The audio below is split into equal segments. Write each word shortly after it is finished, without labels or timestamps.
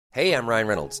Hey, I'm Ryan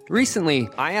Reynolds. Recently,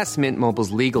 I asked Mint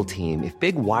Mobile's legal team if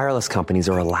big wireless companies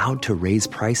are allowed to raise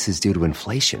prices due to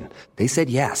inflation. They said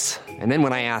yes. And then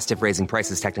when I asked if raising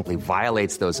prices technically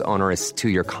violates those onerous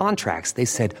two-year contracts, they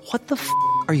said, "What the f***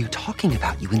 are you talking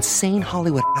about, you insane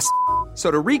Hollywood ass?" So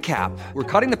to recap, we're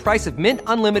cutting the price of Mint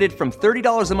Unlimited from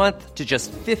 $30 a month to just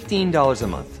 $15 a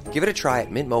month. Give it a try at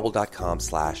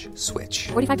mintmobile.com/switch.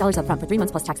 $45 up front for 3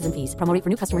 months plus taxes and fees. Promo rate for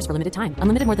new customers for limited time.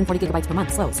 Unlimited more than 40 gigabytes per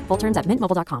month. Slows full terms at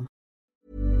mintmobile.com.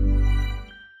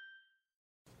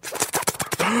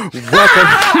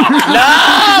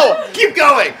 No! Keep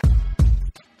going!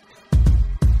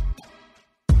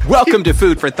 Welcome to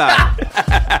Food for Thought,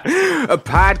 a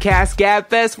podcast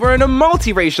gabfest wherein a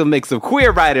multiracial mix of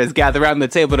queer writers gather around the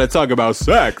table to talk about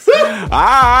sex,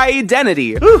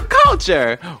 identity,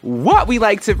 culture, what we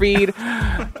like to read,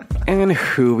 and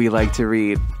who we like to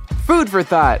read. Food for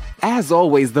Thought, as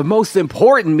always, the most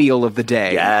important meal of the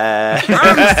day. Yeah.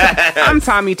 I'm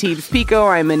Tommy Teebs Pico.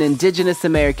 I'm an Indigenous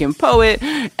American poet,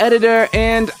 editor,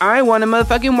 and I won a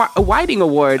motherfucking Whiting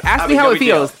Award. Ask me how it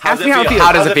feels. Ask me how it feels.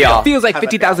 How does it feel? It feels like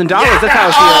 $50,000. That's how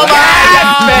it feels.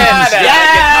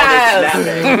 Yes!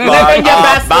 Living your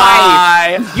best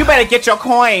Bye. life. You better get your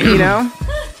coin. You know?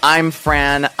 I'm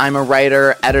Fran. I'm a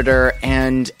writer, editor,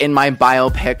 and in my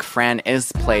biopic, Fran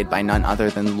is played by none other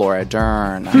than Laura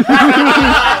Dern.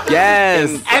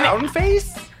 Yes. Brown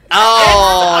face?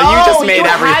 Oh, you just made you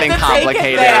had everything to take it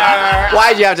complicated. there.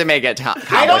 Why'd you have to make it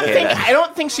complicated? I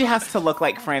don't think she has to look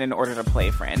like Fran in order to play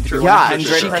Fran. Yeah, It's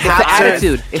 100%. the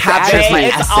attitude. It's the captures attitude. my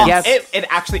It's essence. Yes. it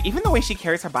actually, even the way she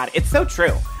carries her body, it's so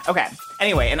true. Okay.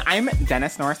 Anyway, and I'm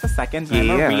Dennis Norris II. I'm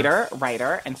Yeah. a reader,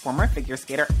 writer, and former figure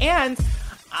skater, and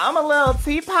I'm a little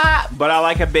teapot, but I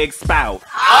like a big spout.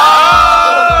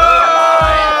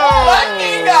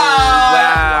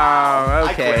 Wow.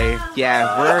 Okay.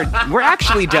 Yeah, we're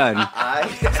actually done.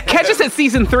 Catch us at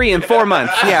season 3 in 4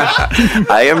 months. Yeah.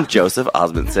 I am Joseph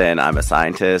Osmondson. I'm a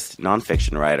scientist,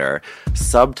 nonfiction writer,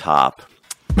 subtop,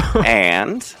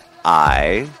 and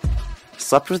I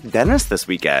slept with Dennis this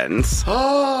weekend.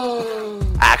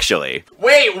 Actually.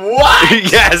 Wait, what?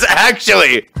 Yes,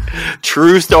 actually.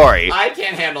 True story. I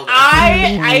can't handle this.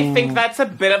 I think that's a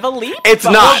bit of a leap. It's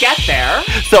but not. We'll get there.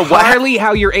 So what, Harley,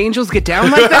 how your angels get down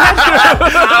like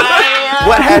that?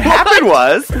 what had happened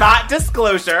was Not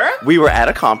disclosure. we were at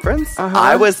a conference.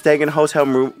 I was staying in a hotel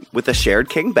room with a shared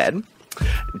king bed.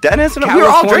 Dennis and we were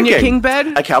all California drinking. king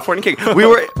bed? A California king. We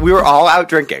were all out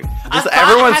drinking. Just Thought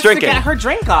everyone's has drinking. To get her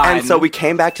drink on. And so we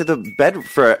came back to the bed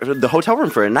for the hotel room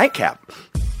for a nightcap.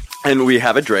 And we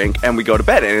have a drink and we go to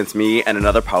bed and it's me and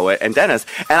another poet and Dennis.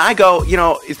 And I go,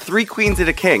 3 queens and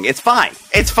a king. It's fine.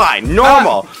 It's fine.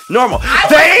 Normal.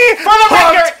 They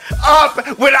hooked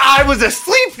up when I was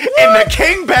asleep in the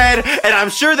king bed and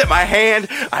I'm sure that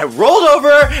I rolled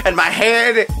over and my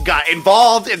hand got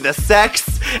involved in the sex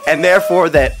and therefore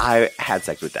that I had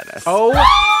sex with Dennis. Oh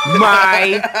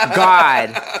my God.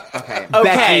 Okay.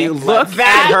 Becky, look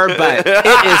at her butt.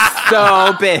 It is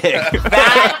so big.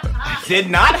 that did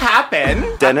not happen.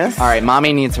 Dennis? All right,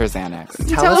 mommy needs her Xanax.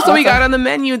 Tell us what we got on the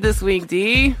menu this week,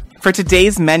 D. For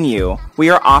today's menu, we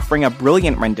are offering a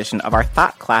brilliant rendition of our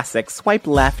thought classic, Swipe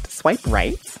Left, Swipe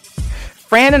Right.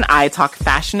 Fran and I talk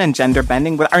fashion and gender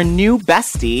bending with our new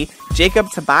bestie, Jacob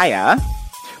Tabaya.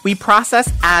 We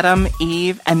process Adam,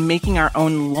 Eve, and making our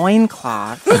own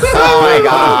loincloths. Oh my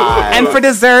God. And for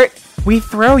dessert, we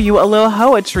throw you a little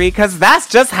poetry, because that's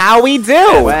just how we do.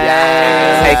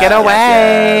 Yes. Take it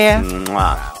away. Yes.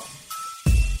 Mwah.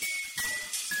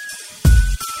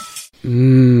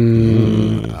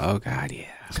 Oh, God, yeah.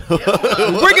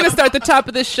 We're going to start the top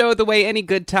of this show the way any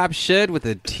good top should with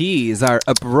a tease, our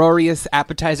uproarious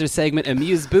appetizer segment,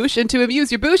 Amuse Bouche. And to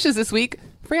amuse your bouches this week,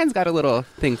 Fran's got a little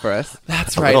thing for us.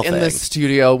 That's A right. little In the thing.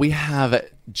 studio, we have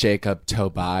Jacob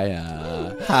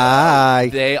Tobaya. Hi.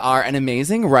 They are an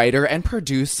amazing writer and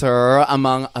producer,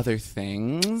 among other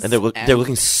things. And they're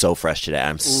looking so fresh today.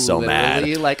 I'm so mad.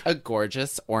 Literally like a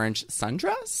gorgeous orange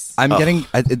sundress. I'm getting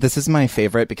this is my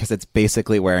favorite because it's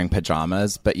basically wearing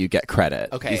pajamas, but you get credit.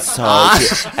 Okay. So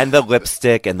cute. And the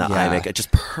lipstick and the eye makeup,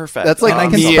 just perfect. That's like I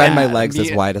can me- spread my legs me-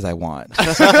 as wide as I want.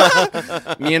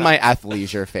 Me and my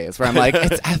athleisure phase, where I'm like,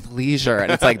 it's athleisure,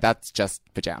 and it's like that's just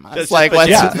pajamas. That's like, just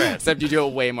let's pajamas. except you do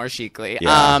it way more chicly.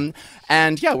 Yeah.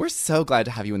 And yeah, we're so glad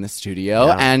to have you in the studio.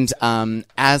 Yeah. And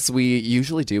as we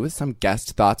usually do with some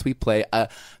guest thoughts, we play a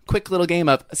quick little game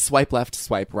of swipe left,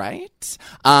 swipe right.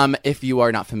 If you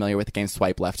are not familiar with the game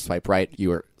swipe left, swipe right,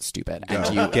 you are stupid.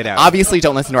 And you Get out. obviously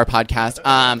don't listen to our podcast.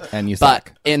 And you But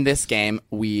suck. in this game,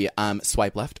 we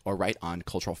swipe left or right on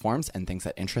cultural forms and things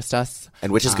that interest us.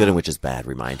 And which is good and which is bad,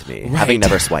 remind me. Having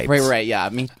never swiped. Right. Yeah,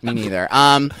 me neither.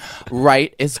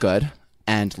 Right is good.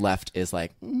 And left is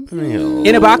like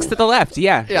In a box to the left.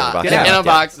 Yeah. yeah, Get out. in a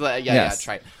box. Yeah, Yes.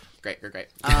 try. Great.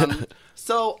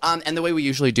 So, and the way we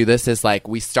usually do this is like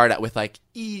we start out with like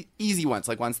easy ones,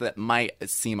 like ones that might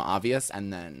seem obvious,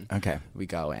 and then we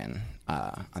go in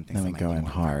on things. Then that we might go be in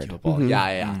more hard. comfortable.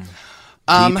 Yeah.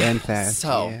 Deep and fast.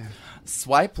 So, yeah.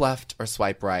 swipe left or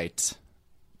swipe right.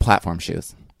 Platform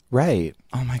shoes. Right.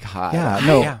 Oh my god. Yeah.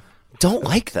 No. Don't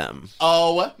like them.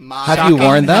 Oh my. Have you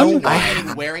worn them?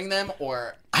 I'm wearing them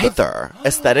or. Either.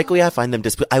 Aesthetically, I find them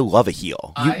I love a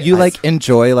heel. You like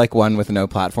enjoy like one with no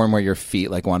platform where your feet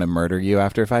like want to murder you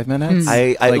after 5 minutes.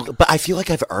 But I feel like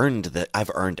I've earned it. I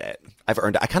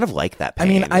kind of like that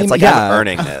pain. I'm- it's like yeah. I'm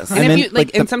earning this. And I if mean, you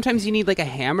like, and sometimes you need like a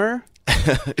hammer.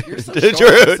 True.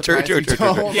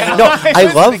 Yeah, No,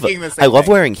 I thinking the same love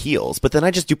thing. wearing heels, but then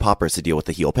I just do poppers to deal with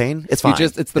the heel pain. It's fine.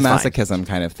 it's the It's fine. masochism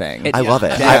kind of thing. I love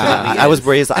it. Yeah. I was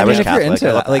raised I mean, Irish if Catholic. you're into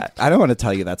I love that, like, that. I don't want to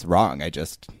tell you that's wrong.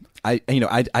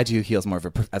 I do heels more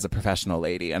as a professional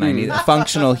lady, and I need a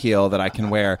functional heel that I can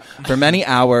wear for many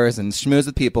hours and schmooze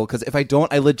with people. Because if I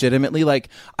don't, I legitimately like.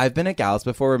 I've been at gals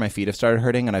before where my feet have started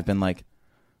hurting, and I've been like,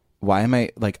 why am I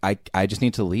like I just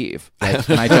need to leave, like,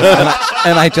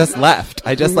 and I just left.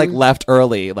 I just like left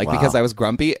early, like because I was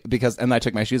grumpy and I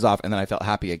took my shoes off and then I felt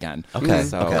happy again. Okay.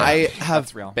 So Okay. I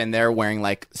have been there wearing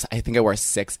like I think I wore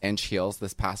 6-inch heels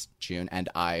this past June, and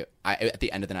I at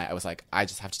the end of the night I was like, I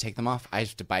just have to take them off. I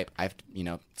have to bite. I have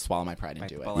to swallow my pride and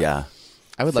do it. Yeah.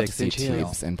 I would love to see 6-inch heels.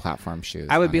 tubes in platform shoes.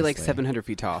 I would be like honestly. 700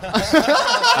 feet tall.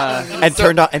 And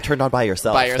turned on by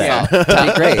yourself. by yourself. Then.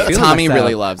 Be great. Feeling Tommy myself.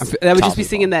 really loves. I would tall just be people.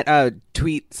 singing that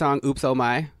tweet song, "Oops, oh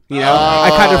my." You know, I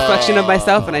caught a reflection of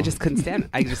myself, and I just couldn't stand it.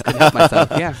 I just couldn't help myself.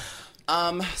 Yeah.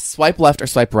 Swipe left or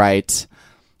swipe right.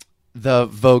 The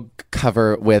Vogue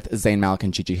cover with Zayn Malik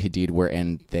and Gigi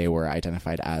Hadid they were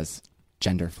identified as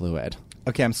gender fluid.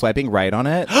 okay, I'm swiping right on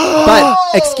it. But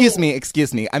excuse me.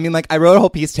 I mean, like, I wrote a whole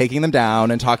piece taking them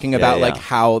down and talking about yeah. like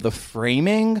how the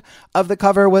framing of the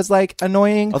cover was like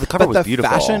annoying. Oh, the cover but was the beautiful.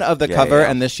 fashion of the Yeah, cover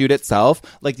yeah. and the shoot itself,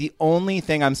 like the only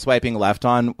thing I'm swiping left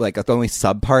on, like the only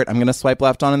sub part I'm gonna swipe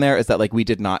left on in there is that like we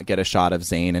did not get a shot of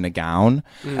Zayn in a gown,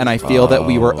 and I feel that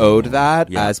we were owed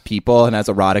that as people and as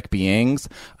erotic beings.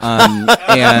 And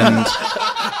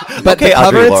but Okay, the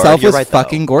cover Audre Lorde, itself you're was right, though.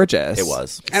 fucking gorgeous. It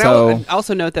was. And So I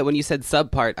also note that when you said sub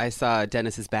part, I saw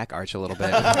Dennis's back arch a little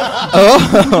bit.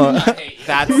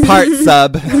 That's part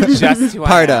sub, just who I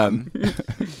part am.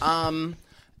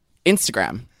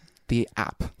 Instagram, the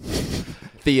app,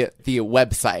 the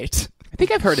website. I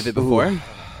think I've heard of it before.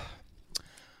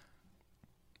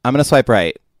 I'm gonna swipe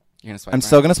right. You're gonna swipe I'm right.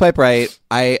 still gonna swipe right.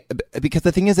 Because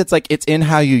the thing is, it's like it's in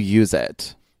how you use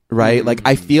it, right? Like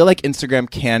I feel like Instagram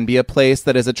can be a place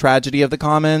that is a tragedy of the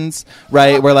commons,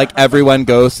 right? Where like everyone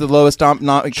goes to the lowest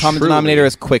common denominator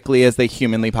as quickly as they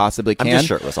humanly possibly can. I'm just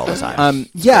shirtless all the time.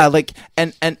 Yeah, like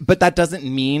and but that doesn't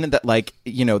mean that like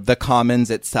the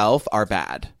commons itself are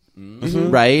bad.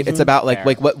 Right? It's about like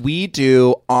what we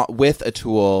do with a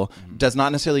tool does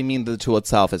not necessarily mean that the tool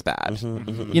itself is bad.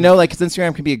 Like 'cause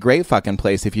Instagram can be a great fucking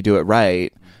place if you do it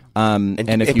right. And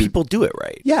if people do it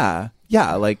right. yeah,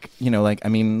 like I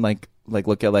mean, like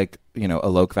look at like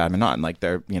Alok Vadmanon, like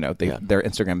their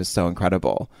Instagram is so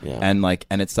incredible, Yeah.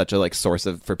 and it's such a like source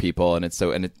for people, and it's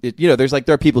so there's like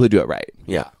there are people who do it right.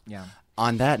 Yeah.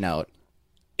 On that note,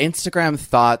 Instagram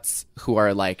thoughts who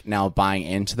are like now buying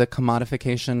into the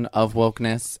commodification of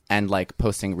wokeness and like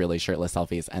posting really shirtless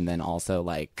selfies, and then also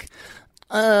like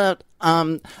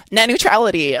net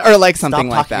neutrality or like something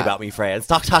Stop like talking that. about me, Fran.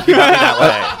 Stop talking about me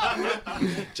that way.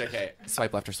 JK,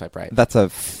 swipe left or swipe right? That's a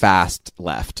fast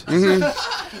left.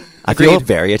 I feel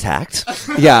very attacked.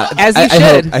 Yeah, As you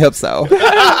should. I hope so.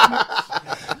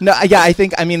 No, yeah, I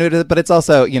think. I mean, but it's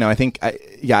also, I think.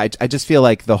 I just feel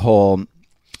like the whole.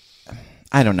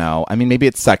 I don't know. I mean, maybe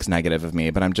it's sex negative of me,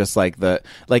 but I'm just like the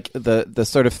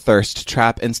sort of thirst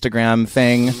trap Instagram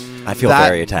thing. I feel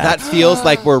very attacked. That feels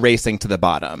like we're racing to the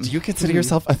bottom. Do you consider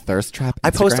yourself a thirst trap?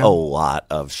 I post Instagram? a lot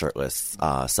of shirtless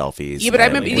selfies. Yeah, but I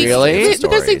and remember Really?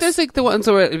 But there's like the ones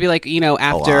where it'd be like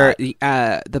after lot.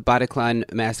 the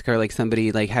Bataclan massacre, like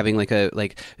somebody like having like a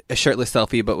shirtless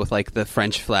selfie, but with like the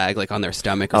French flag like on their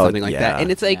stomach or Oh, something like yeah. that, and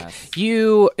it's like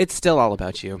it's still all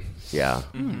about you. Yeah.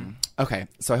 Okay,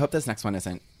 so I hope this next one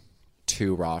isn't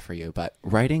too raw for you, but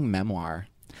writing memoir.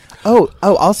 Oh,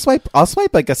 I'll swipe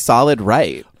like a solid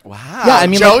right. Wow. Yeah, I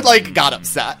mean, Joe like- got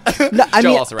upset. No, I Joe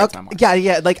mean, also writes memoir.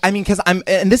 yeah, like, I mean, because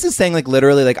and this is saying, like,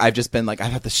 literally, like, I've just been, like,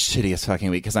 I've had the shittiest fucking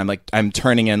week, because I'm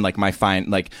turning in, like, my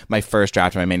first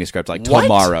draft of my manuscript, like,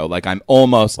 tomorrow, like, I'm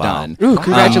almost done. Ooh,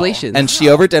 congratulations. And she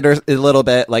overdid her a little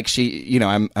bit, like,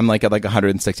 I'm like, at, like,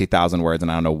 160,000 words,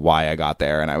 and I don't know why I got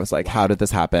there, and I was like, how did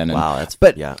this happen? And, Wow,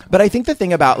 but I think the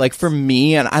thing about, like, for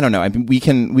me, and I don't know, I mean, we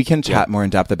can chat more in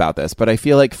depth about this, but I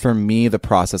feel like, for me, the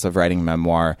process of writing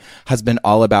memoir has been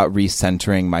all about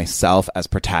recentering myself as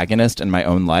protagonist in my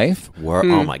own life. Oh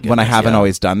my goodness, when I haven't yeah.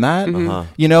 always done that,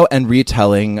 you know, and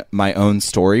retelling my own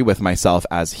story with myself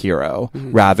as hero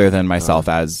rather than myself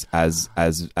as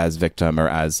victim or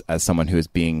as someone who is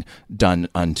being done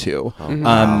unto.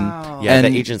 Yeah, the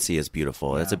agency is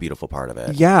beautiful. It's a beautiful part of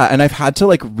it. Yeah, and I've had to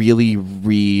like really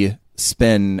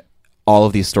re-spin all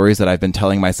of these stories that I've been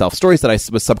telling myself, stories that I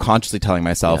was subconsciously telling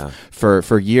myself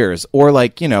for years. Or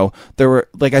like, you know, there were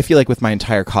like, I feel like with my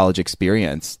entire college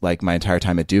experience, like my entire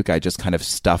time at Duke, I just kind of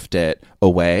stuffed it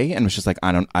away and was just like,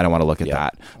 I don't want to look at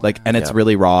that. Like, and it's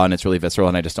really raw and it's really visceral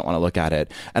and I just don't want to look at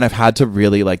it. And I've had to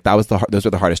really like, those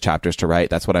were the hardest chapters to write.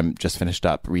 That's what I'm just finished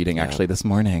up reading actually this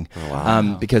morning. Oh,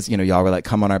 wow. Because, you know, y'all were like,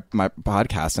 come on my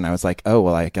podcast. And I was like, oh,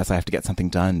 well, I guess I have to get something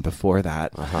done before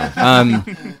that.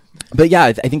 But yeah,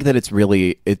 I think that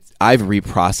I've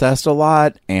reprocessed a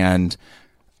lot and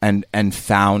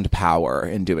found power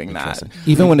in doing that,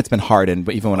 even when it's been hard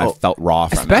but even when I felt raw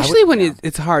from Especially it. when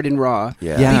it's hard and raw.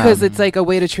 Yeah. Because it's like a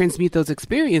way to transmute those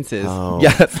experiences.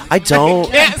 Yes. I don't.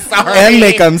 Sorry. And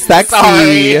make them sexy.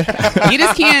 Sorry. You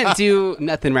just can't do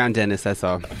nothing around Dennis, that's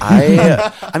all.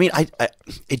 I mean,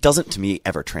 it doesn't to me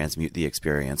ever transmute the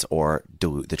experience or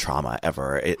dilute the trauma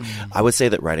ever. I would say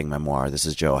that writing memoir, This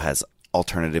Is Joe, has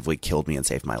alternatively killed me and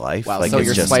saved my life. Wow, like, so it's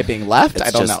you're just- swiping left? it's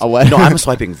I don't just- know. What? No, I'm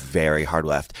swiping very hard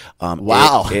left.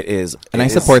 Wow. It is. And it I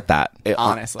is- support that.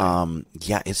 Honestly.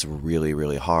 Yeah, it's really,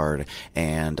 really hard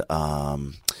and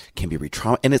can be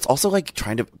re-trauma. And it's also like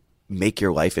trying to make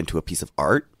your life into a piece of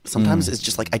art. Sometimes it's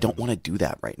just like, I don't want to do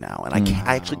that right now. And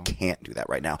I actually can't do that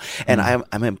right now. And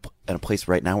I'm in a place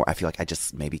right now where I feel like I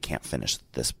just maybe can't finish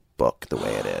this book the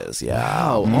way it is. Yeah.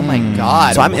 Wow. Oh my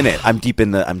God. So I'm in it. I'm deep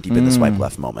in the swipe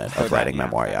left moment of writing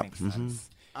memoir. Yeah.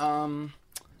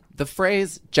 The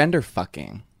phrase gender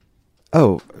fucking.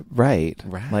 Oh, right.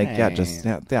 Like, yeah, just,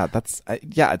 yeah, that's,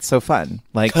 it's so fun.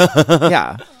 Like,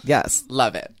 yeah, yes.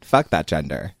 Love it. Fuck that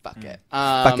gender. Fuck it.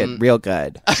 Fuck it real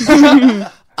good.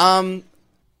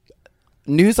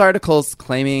 News articles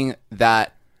claiming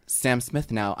that Sam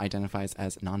Smith now identifies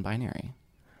as non-binary.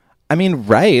 I mean,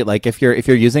 right. Like if you're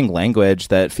using language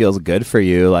that feels good for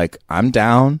you, like I'm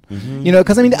down, you know,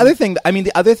 cause I mean, the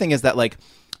other thing is that like,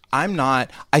 I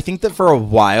think that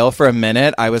for a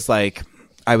minute, I was like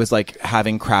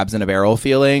having crabs in a barrel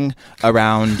feeling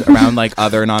around like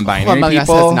other non-binary Among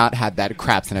people. us has not had that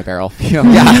crabs in a barrel feel.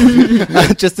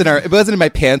 Yeah. Just it wasn't in my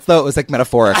pants though. It was like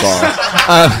metaphorical.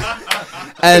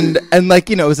 And like,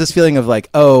 you know, it was this feeling of like,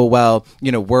 oh, well,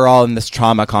 you know, we're all in this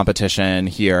trauma competition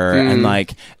here and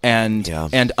like, and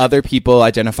other people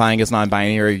identifying as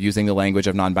non-binary or using the language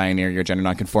of non-binary or gender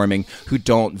non-conforming who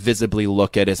don't visibly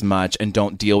look at as much and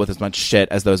don't deal with as much shit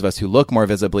as those of us who look more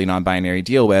visibly non-binary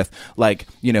deal with, like,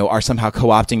 you know, are somehow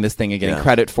co-opting this thing and getting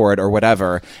credit for it or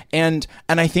whatever. And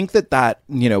I think that,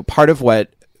 you know, part of what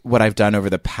I've done over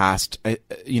the past,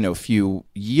 few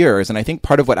years, and I think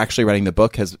part of what actually writing the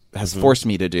book has forced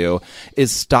me to do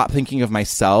is stop thinking of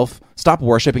myself, stop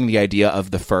worshiping the idea of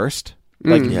the first.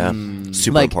 Like,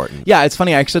 super important. Yeah, it's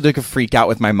funny. I actually took a freak out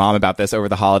with my mom about this over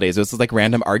the holidays. It was this like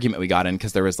random argument we got in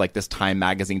because there was like this Time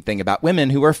magazine thing about women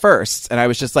who were firsts, and I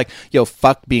was just like, "Yo,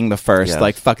 fuck being the first.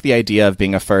 Like, fuck the idea of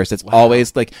being a first. It's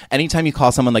always like anytime you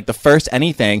call someone like the first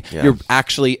anything, you're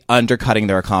actually undercutting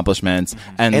their accomplishments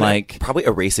and like probably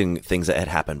erasing things that had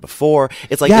happened before.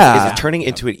 It's like it's turning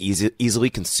into an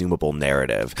easily consumable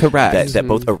narrative. Correct. That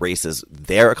both erases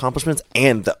their accomplishments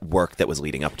and the work that was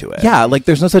leading up to it. Yeah, like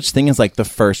there's no such thing as like the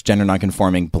first gender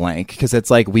non-conforming blank because it's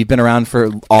like we've been around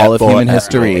for all of human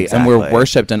history and we're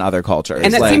worshipped in other cultures.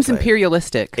 And that like, seems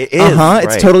imperialistic. It is.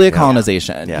 It's totally a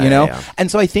colonization, you know? Yeah. And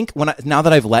so I think now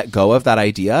that I've let go of that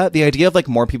idea, the idea of like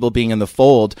more people being in the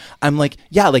fold, I'm like,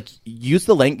 yeah, like use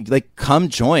the language, like come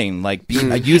join, like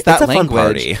use that It's a fun language.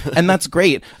 party. And that's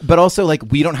great. But also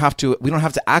like we don't have to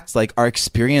act like our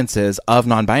experiences of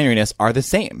non-binariness are the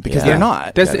same because they're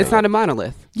not. It's not a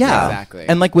monolith. Yeah, Exactly.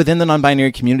 And like within the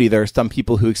non-binary community, there are some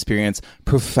people who experience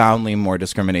profoundly more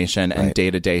discrimination and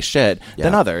day-to-day shit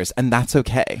than others, and that's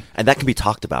okay. And that can be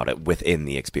talked about it within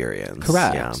the experience.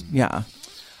 Correct. Yeah.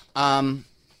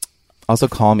 Also,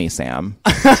 call me Sam.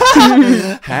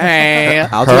 Hey,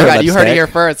 I'll do oh my her God, you heard it lipstick. here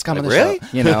first. Come on the Really? show.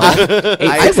 You know,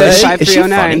 I Is she 5309.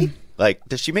 funny? Like,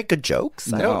 does she make good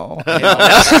jokes? I don't-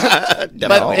 no.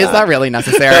 But is that really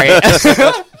necessary?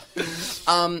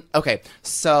 Okay,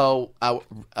 so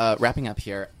wrapping up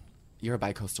here, you're a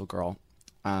bi-coastal girl.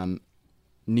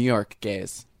 New York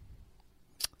gays.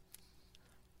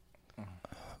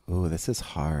 Ooh, this is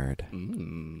hard.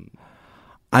 I'm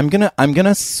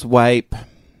gonna swipe.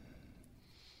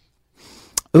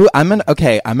 Ooh,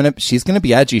 she's gonna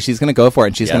be edgy. She's gonna go for it,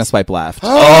 and she's gonna swipe left.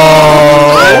 But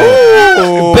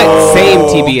same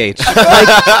TBH.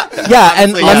 Yeah,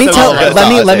 and let me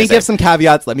Same. give some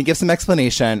caveats. Let me give some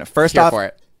explanation. First Here off, for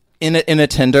it. in a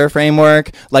Tinder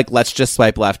framework, like, let's just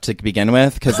swipe left to begin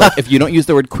with, because like if you don't use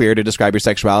the word queer to describe your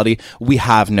sexuality, we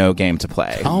have no game to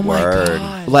play. Oh my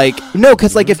God. Like, no,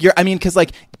 because like because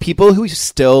like people who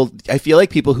still, I feel like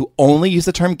people who only use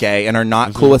the term gay and are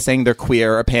not cool with saying they're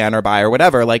queer or pan or bi or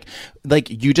whatever, like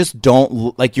you just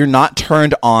don't, like, you're not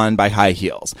turned on by high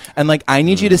heels. And like, I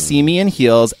need you to see me in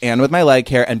heels and with my leg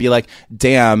hair and be like,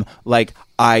 damn, like,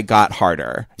 I got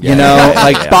harder, you know,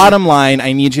 like bottom line,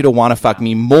 I need you to want to fuck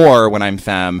me more when I'm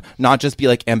femme, not just be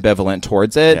like ambivalent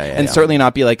towards it, and certainly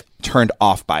not be like turned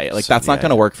off by it. Like that's not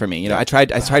going to work for me. You know, I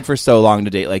tried for so long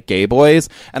to date like gay boys,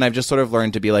 and I've just sort of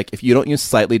learned to be like, if you don't use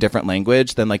slightly different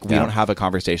language, then like we don't have a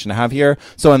conversation to have here.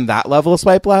 So on that level,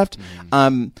 swipe left.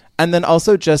 And then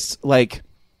also just like,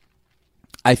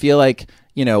 I feel like,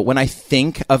 you know, when I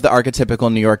think of the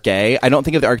archetypical New York gay, I don't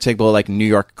think of the archetypical like New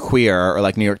York queer or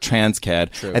like New York trans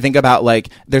kid. True. I think about like,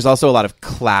 there's also a lot of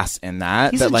class in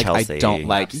that He's that in like Chelsea. I don't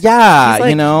like. Yeah, He's like,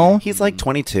 you know, he's like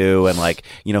 22 and like,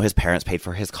 you know, his parents paid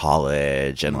for his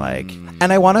college and like,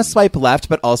 and I want to swipe left,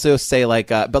 but also say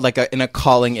like, in a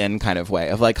calling in kind of way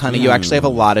of like, honey, you actually have a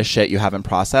lot of shit you haven't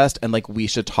processed, and like we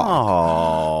should talk.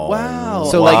 oh, Wow.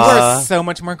 So, you like, are so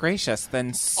much more gracious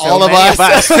than so All of many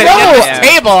us. sitting at this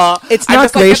table. It's I'm not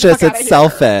just like, gracious, get the fuck it's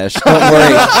selfish. Don't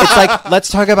worry. It's like, let's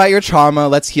talk about your trauma,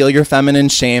 let's heal your feminine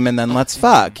shame, and then let's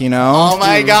fuck, you know? Oh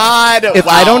my God. If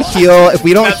Wow. I don't heal, if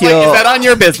we don't That's heal. like, is that on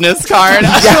your business card?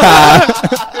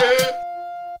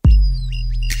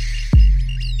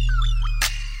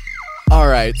 All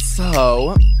right,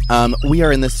 so we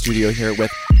are in the studio here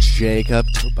with Jacob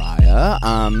Tobiah.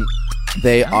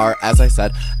 They are, as I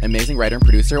said, an amazing writer and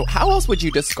producer. How else would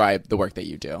you describe the work that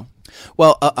you do?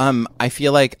 Well, I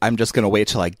feel like I'm just gonna wait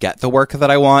till I get the work that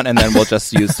I want, and then we'll just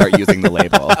start using the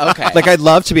label. Okay. Like, I'd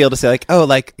love to be able to say like, oh,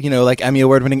 like, you know, like Emmy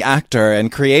award-winning actor and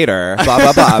creator, blah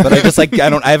blah blah. But I just like,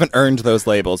 I haven't earned those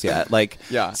labels yet. Like,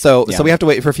 Yeah. So we have to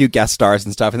wait for a few guest stars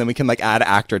and stuff, and then we can like add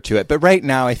actor to it. But right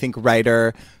now, I think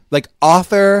writer, like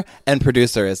author and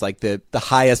producer is like the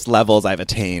highest levels I've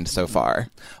attained so far.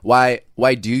 Why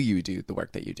do you do the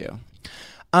work that you do?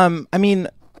 I mean,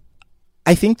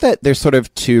 I think that there's sort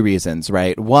of two reasons,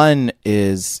 right? One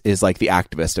is like the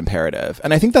activist imperative.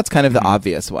 And I think that's kind of the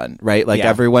obvious one, right? Like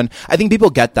everyone, I think people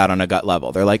get that on a gut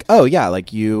level. They're like, oh yeah,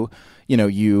 like you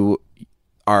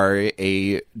are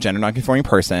a gender nonconforming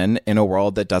person in a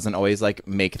world that doesn't always like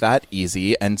make that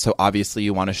easy. And so obviously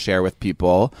you want to share with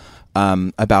people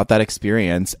about that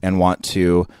experience and want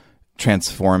to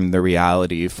transform the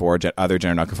reality for other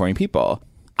gender nonconforming people.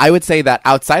 I would say that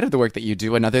outside of the work that you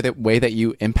do, another way that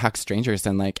you impact strangers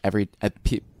and like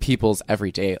people's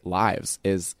everyday lives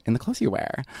is in the clothes you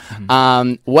wear.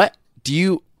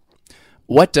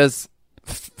 What does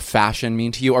fashion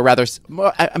mean to you, or rather,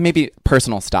 maybe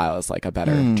personal style is like a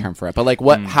better term for it. But like,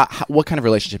 what kind of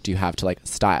relationship do you have to like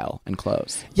style and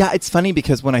clothes? Yeah, it's funny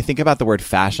because when I think about the word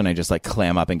fashion, I just like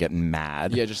clam up and get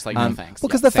mad. Yeah, just like no thanks. Well,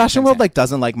 because the fashion world like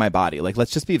doesn't like my body. Like,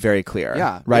 let's just be very clear.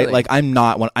 Yeah, right. really. Like, I'm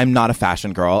not a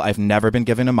fashion girl. I've never been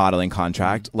given a modeling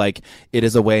contract. Like, it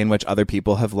is a way in which other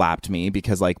people have lapped me,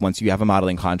 because like once you have a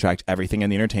modeling contract, everything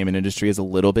in the entertainment industry is a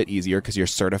little bit easier because you're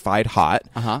certified hot.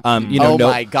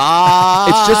 My God,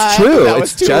 it's just true.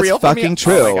 It's too real just for me. fucking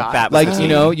true. Oh my God. Like, you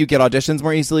know, you get auditions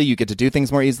more easily, you get to do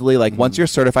things more easily. Like, once you're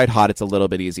certified hot, it's a little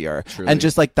bit easier. Truly. And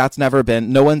just like, that's never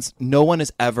been, no one's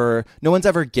ever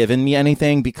given me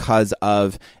anything because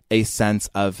of a sense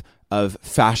of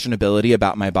fashionability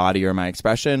about my body or my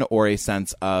expression, or a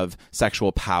sense of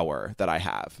sexual power that I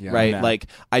have, right? Yeah. Like,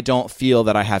 I don't feel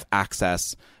that I have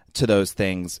access to those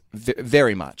things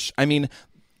very much. I mean,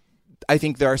 I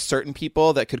think there are certain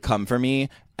people that could come for me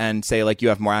and say like, you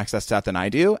have more access to that than I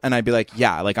do. And I'd be like,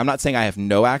 yeah, like I'm not saying I have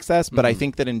no access, but I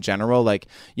think that in general, like,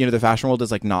 you know, the fashion world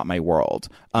is like not my world.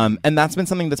 And that's been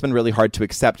something that's been really hard to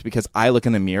accept because I look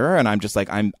in the mirror and I'm just like,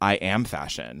 I am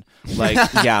fashion. Like,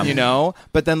 yeah, you know,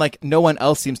 but then like no one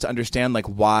else seems to understand like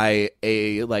why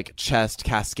a like chest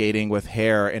cascading with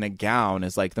hair in a gown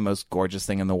is like the most gorgeous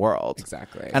thing in the world.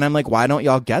 Exactly. And I'm like, why don't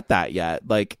y'all get that yet?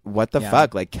 Like, what the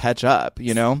fuck? Like, catch up,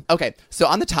 you know? Okay, so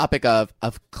on the topic of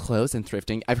clothes and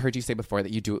thrifting, I've heard you say before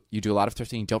that you do a lot of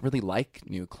thrifting. You don't really like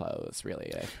new clothes,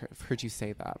 really. I've heard you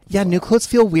say that before. Yeah, new clothes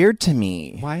feel weird to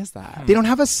me. Why is that? They don't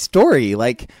have a story.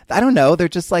 Like, I don't know. They're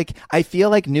just like, I feel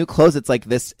like new clothes, it's like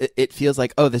this, it feels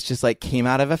like, oh, this just like came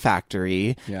out of a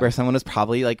factory where someone was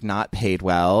probably like not paid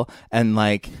well and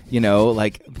like, you know,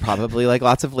 like probably like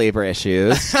lots of labor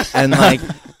issues and like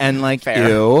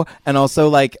ew. And also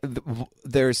like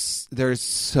there's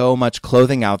so much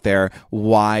clothing out there.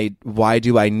 Why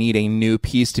do I need a new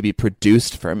piece to be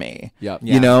produced for me? Yep.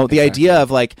 You know, the idea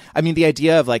of like, I mean, the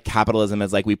idea of like capitalism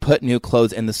is like we put new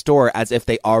clothes in the store as if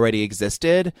they already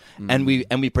existed and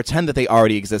we pretend that they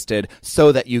already existed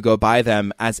so that you go buy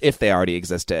them as if they already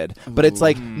existed. But it's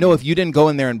like, no, if you didn't go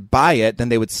in there and buy it, then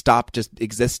they would stop just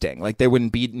existing. Like there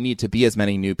wouldn't need to be as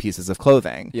many new pieces of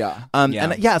clothing. Yeah. And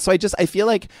yeah, so I feel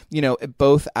like, you know,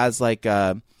 both as like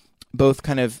both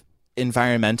kind of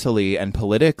environmentally and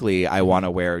politically, I want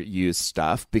to wear used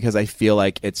stuff because I feel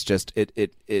like it's just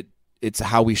it's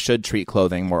how we should treat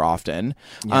clothing more often.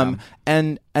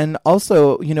 And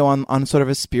also, you know, on sort of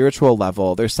a spiritual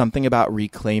level, there's something about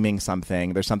reclaiming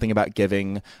something. There's something about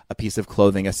giving a piece of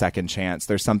clothing a second chance.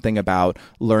 There's something about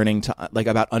learning to like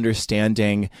about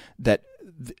understanding that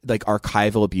like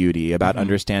archival beauty, about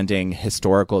understanding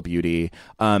historical beauty,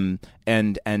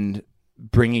 and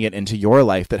bringing it into your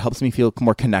life that helps me feel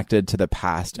more connected to the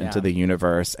past and to the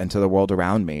universe and to the world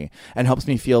around me, and helps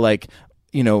me feel like,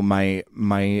 you know,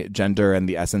 my gender and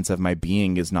the essence of my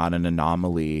being is not an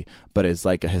anomaly, but is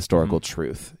like a historical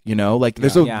truth, you know, like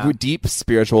there's a deep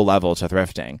spiritual level to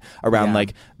thrifting around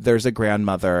like there's a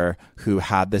grandmother who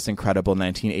had this incredible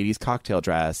 1980s cocktail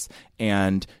dress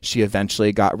and she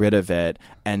eventually got rid of it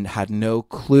and had no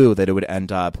clue that it would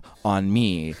end up on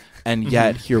me. And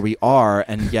yet here we are,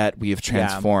 and yet we have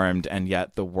transformed, and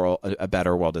yet the world, a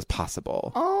better world is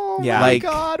possible. Oh my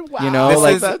God! Wow, you know,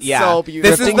 that's so beautiful.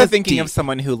 This is the thinking of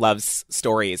someone who loves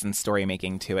stories and story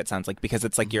making too. It sounds like, because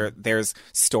it's like there's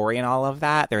story in all of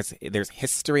that. There's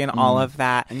history in all of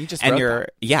that, and you just and wrote you're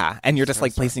that. and you're just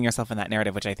like placing yourself in that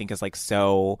narrative, which I think is like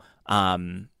so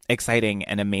exciting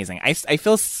and amazing. I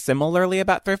feel similarly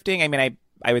about thrifting. I mean,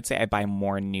 I would say I buy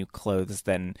more new clothes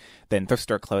than thrift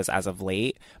store clothes as of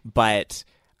late, but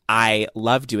I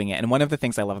love doing it. And one of the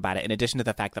things I love about it, in addition to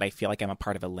the fact that I feel like I'm a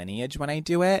part of a lineage when I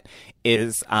do it,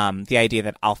 is the idea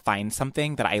that I'll find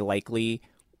something that I likely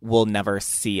will never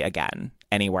see again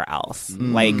anywhere else.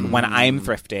 Like when I'm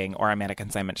thrifting or I'm at a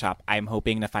consignment shop, I'm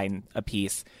hoping to find a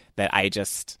piece that I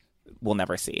just will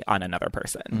never see on another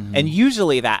person. And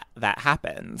usually that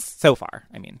happens so far.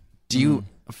 I mean, do you,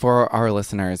 for our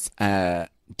listeners,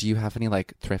 do you have any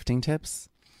like thrifting tips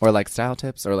or like style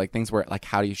tips or like things where like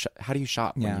how do you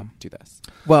shop when you do this?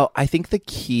 Well, I think the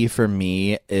key for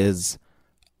me is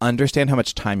understand how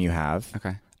much time you have.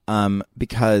 Okay.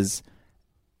 Because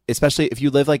especially if you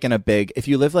live like in a big,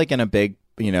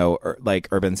 you know, like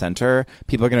urban center,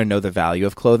 people are going to know the value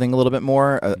of clothing a little bit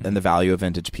more and the value of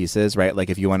vintage pieces, right? Like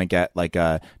if you want to get like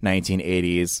a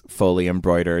 1980s fully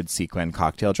embroidered sequin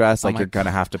cocktail dress, like you're going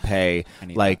to have to pay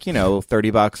like, you know,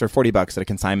 $30 or $40 at a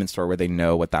consignment store where they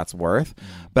know what that's worth.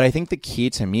 But I think the key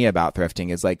to me about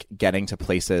thrifting is like getting to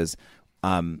places,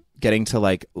 getting to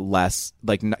like less,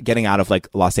 like getting out of like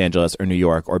Los Angeles or New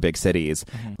York or big cities,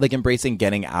 like embracing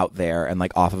getting out there and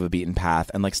like off of a beaten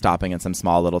path and like stopping in some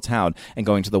small little town and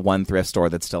going to the one thrift store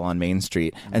that's still on Main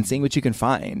Street and seeing what you can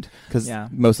find. Because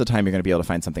most of the time you're going to be able to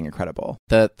find something incredible.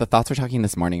 The thoughts we're talking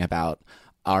this morning about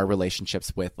our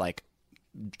relationships with like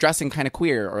dressing kind of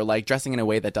queer or like dressing in a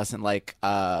way that doesn't like,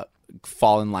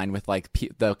 fall in line with like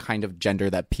the kind of gender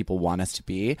that people want us to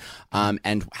be,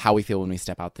 and how we feel when we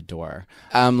step out the door.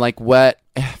 Like what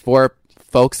for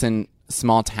folks in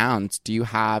small towns, do you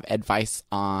have advice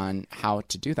on how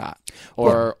to do that,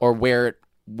 or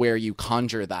where you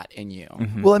conjure that in you?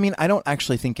 Well, I mean, I don't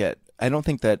think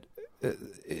that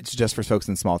it's just for folks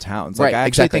in small towns. Like, right, I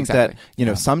actually exactly, think that, you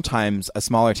know, sometimes a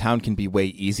smaller town can be way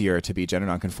easier to be gender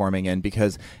nonconforming in,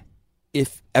 because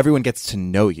if everyone gets to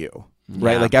know you,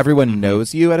 right? Like everyone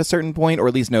knows you at a certain point, or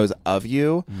at least knows of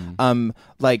you.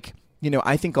 Like, you know,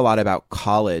 I think a lot about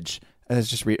college. I was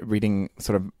just rereading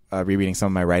some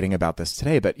of my writing about this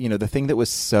today. But, you know, the thing that was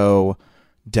so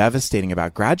devastating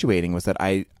about graduating was that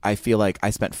I feel like I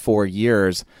spent 4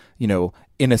 years, you know,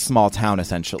 in a small town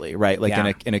essentially, right? Like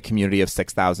in a community of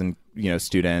 6,000, you know,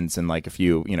 students and like a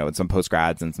few, you know, and some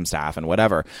postgrads and some staff and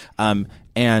whatever.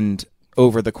 And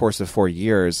over the course of 4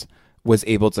 years, was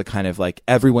able to kind of like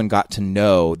everyone got to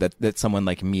know that someone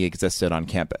like me existed on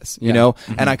campus, you know,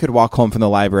 and I could walk home from the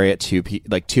library at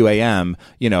 2 a.m.,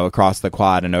 you know, across the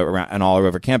quad and all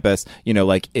over campus, you know,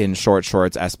 like in short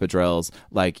shorts, espadrilles,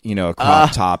 like, you know, a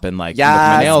crop top and like with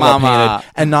my nails all painted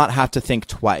and not have to think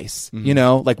twice, you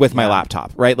know, like with my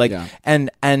laptop, right? Like,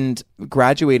 and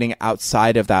graduating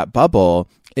outside of that bubble,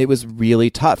 it was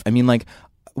really tough. I mean, like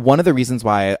one of the reasons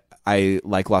why I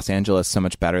like Los Angeles so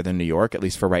much better than New York, at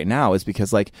least for right now, is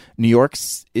because like New York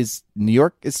is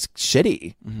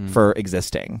shitty for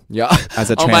existing. Yeah. As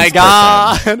a trans oh my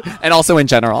god, and also in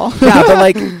general. Yeah,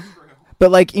 but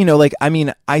like you know, like I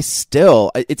mean, it's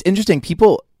interesting.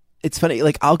 It's funny.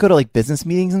 Like I'll go to like business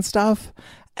meetings and stuff,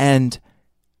 and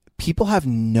people have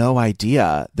no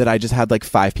idea that I just had like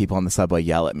 5 people on the subway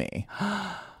yell at me.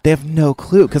 They have no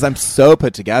clue because I'm so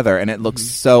put together and it looks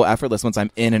so effortless once I'm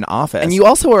in an office. And you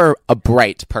also are a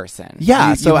bright person.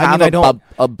 Yeah, so I mean, I don't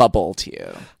a bubble to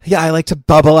you. Yeah, I like to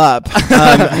bubble up.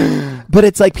 But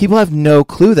it's like people have no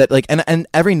clue that like, and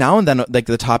every now and then like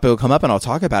the topic will come up and I'll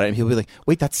talk about it and people will be like,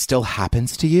 wait, that still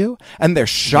happens to you? And they're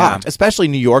shocked, especially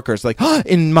New Yorkers. Like, oh,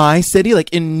 in my city,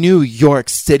 like in New York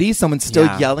City, someone's still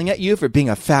yelling at you for being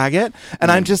a faggot.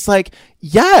 And I'm just like,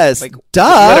 yes, like,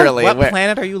 duh. Literally. What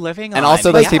planet are you living on? And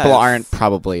also those people aren't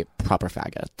probably proper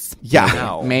faggots.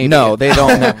 Yeah. Maybe. No, they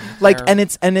don't. Like, and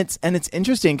it's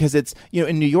interesting because it's, you know,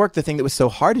 in New York, the thing that was so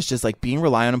hard is just like being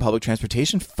reliant on public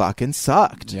transportation fucking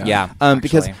sucked. Yeah.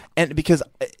 Because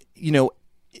you know,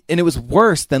 and it was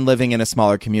worse than living in a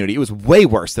smaller community. It was way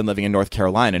worse than living in North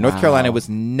Carolina. North Carolina was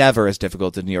never as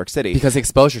difficult as New York City. Because the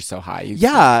exposure's so high.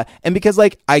 Yeah. And because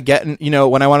like I get, you know,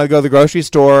 when I want to go to the grocery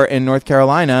store in North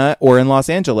Carolina or in Los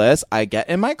Angeles, I get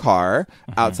in my car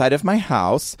outside of my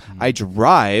house. I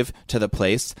drive to the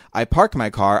place. I park my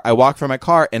car. I walk from my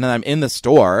car and then I'm in the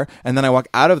store. And then I walk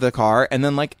out of the car and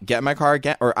then like get in my car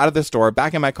again or out of the store,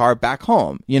 back in my car, back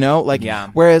home, you know, like,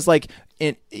 whereas like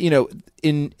in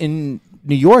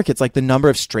New York, it's like the number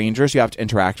of strangers you have to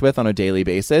interact with on a daily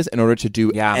basis in order to do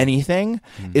anything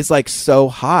is like so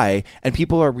high, and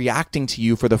people are reacting to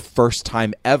you for the first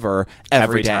time ever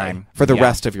every day for the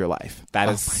rest of your life. That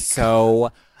is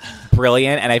so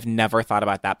brilliant, and I've never thought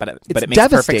about that, but it makes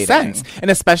devastating. perfect sense.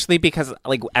 And especially because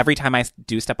like every time I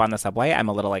do step on the subway, I'm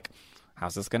a little like,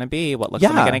 how's this going to be? What looks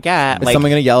am I going to get? Is someone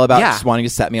going to yell about just wanting to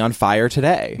set me on fire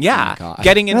today? Yeah. Oh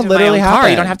Getting into my own car,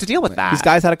 you don't have to deal with that. These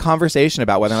guys had a conversation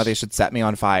about whether or not they should set me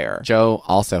on fire. Joe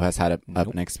also has had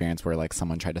an experience where like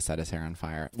someone tried to set his hair on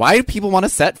fire. Why do people want to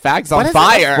set fags on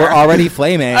fire? We're already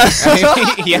flaming.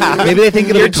 Yeah. Maybe they think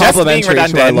it'll be complimentary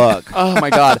to our look. Oh my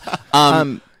god.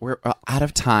 We're out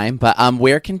of time, but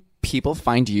where can people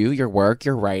find you, your work,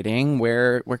 your writing?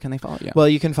 Where can they follow you? Well,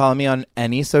 you can follow me on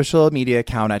any social media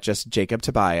account at just Jacob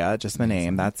Tabaya, just the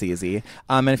name. That's easy.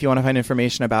 And if you want to find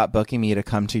information about booking me to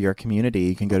come to your community,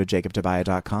 you can go to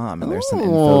jacobtabaya.com and there's some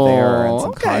info there and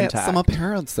some contact. Some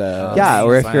appearances. Yeah,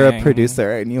 or if you're a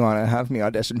producer and you want to have me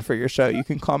audition for your show, you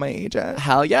can call my agent.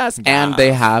 Hell yes. And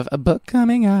they have a book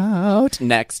coming out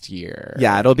next year.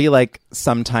 Yeah, it'll be like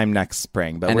sometime next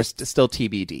spring, but we're still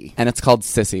TBD. And it's called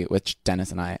Sissy, which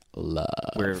Dennis and I love.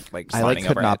 We're like I like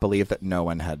could not believe that no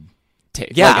one had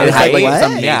taken. Yeah, like, it had, like, what?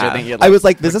 some major thing. I was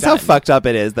like, this is how fucked up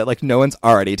it is that like no one's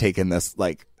already taken this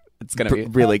like it's gonna be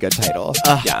really good title.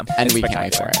 Yeah, and we can't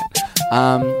wait for it.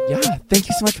 Yeah, thank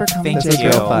you so much for coming. Thank This you.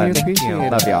 was real fun. Thank Appreciate you.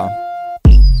 it. Love y'all.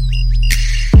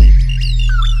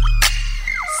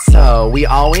 So, we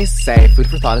always say Food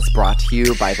for Thought is brought to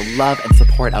you by the love and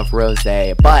support of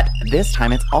Rosé, but this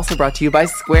time it's also brought to you by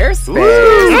Squarespace.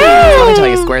 Let me tell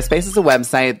you, Squarespace is a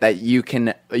website that you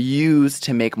can use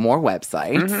to make more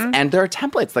websites, and there are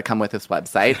templates that come with this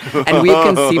website, and we've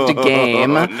conceived a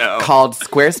game called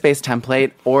Squarespace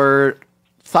Template or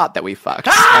Thought That We Fucked.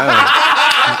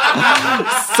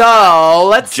 So,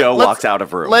 let's walks out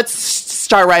of room. Let's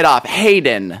start right off.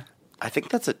 Hayden. I think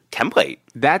that's a template.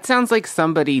 That sounds like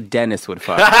somebody Dennis would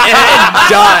fuck. It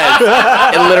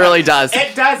does. It literally does.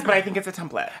 It does, but I think it's a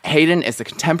template. Hayden is a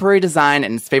contemporary design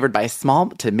and is favored by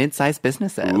small to mid-sized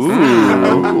businesses.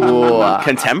 Ooh.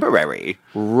 Contemporary.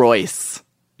 Royce.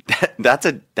 That's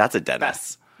a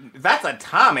Dennis. That's a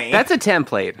Tommy. That's a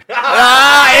template.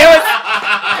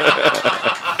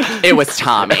 It was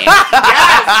Tommy.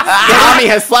 Tommy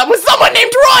has slept with someone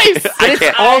named Royce.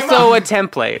 It's also a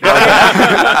template.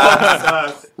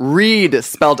 Reed,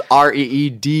 spelled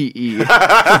R-E-E-D-E. The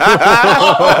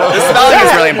spelling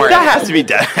is really important. That has to be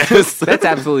Dennis. That's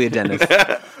absolutely a Dennis.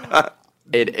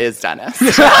 It is Dennis.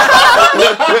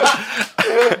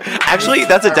 Actually,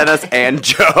 that's a Dennis and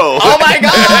Joe. Oh my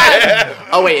God!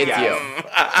 Oh wait, it's you.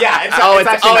 Yeah,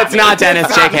 It's not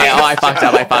Dennis, JK. Oh, I fucked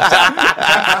up.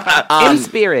 In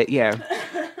spirit, yeah.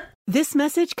 This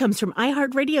message comes from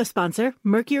iHeartRadio sponsor,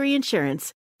 Mercury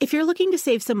Insurance. If you're looking to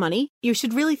save some money, you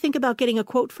should really think about getting a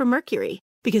quote from Mercury,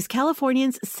 because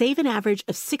Californians save an average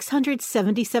of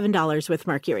 $677 with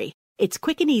Mercury. It's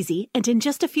quick and easy, and in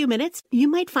just a few minutes, you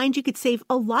might find you could save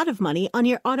a lot of money on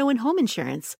your auto and home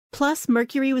insurance. Plus,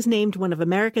 Mercury was named one of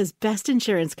America's best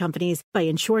insurance companies by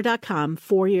Insure.com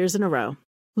 4 years in a row.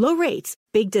 Low rates,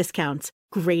 big discounts,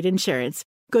 great insurance.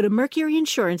 Go to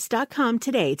MercuryInsurance.com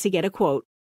today to get a quote.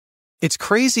 It's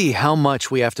crazy how much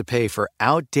we have to pay for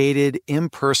outdated,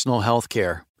 impersonal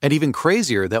healthcare, and even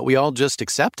crazier that we all just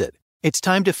accept it. It's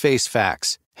time to face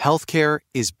facts. Healthcare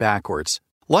is backwards.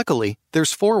 Luckily,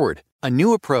 there's Forward, a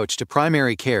new approach to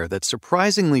primary care that's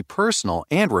surprisingly personal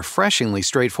and refreshingly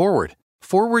straightforward.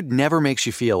 Forward never makes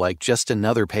you feel like just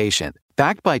another patient.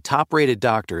 Backed by top-rated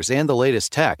doctors and the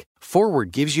latest tech,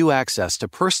 Forward gives you access to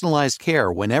personalized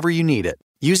care whenever you need it.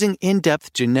 Using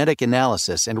in-depth genetic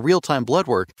analysis and real-time blood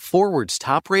work, Forward's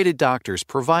top-rated doctors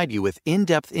provide you with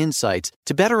in-depth insights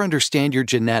to better understand your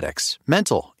genetics,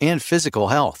 mental, and physical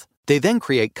health. They then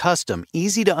create custom,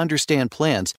 easy-to-understand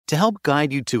plans to help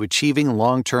guide you to achieving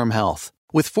long-term health.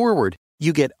 With Forward,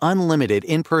 you get unlimited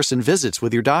in-person visits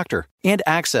with your doctor and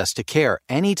access to care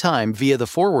anytime via the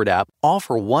Forward app, all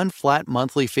for one flat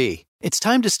monthly fee. It's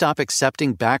time to stop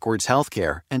accepting backwards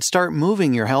healthcare and start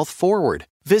moving your health forward.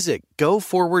 Visit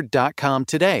GoForward.com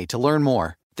today to learn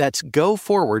more. That's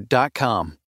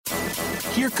GoForward.com.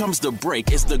 Here Comes the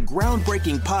Break is the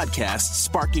groundbreaking podcast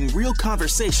sparking real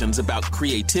conversations about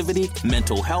creativity,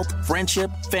 mental health, friendship,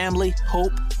 family,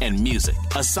 hope, and music.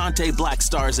 Asante Black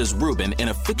stars as Ruben in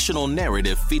a fictional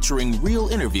narrative featuring real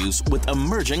interviews with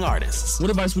emerging artists. What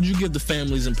advice would you give the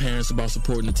families and parents about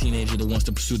supporting a teenager that wants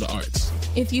to pursue the arts?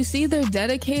 If you see they're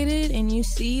dedicated and you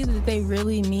see that they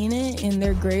really mean it and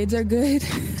their grades are good,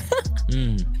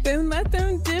 then let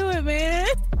them do it, man.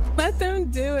 Let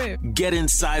them do it. Get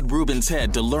inside Ruben's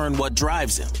head to learn what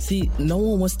drives him. See, no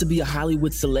one wants to be a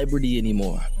Hollywood celebrity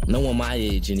anymore. No one my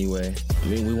age, anyway. I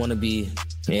mean, we want to be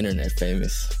internet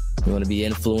famous. We want to be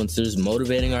influencers,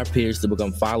 motivating our peers to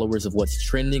become followers of what's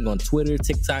trending on Twitter,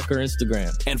 TikTok, or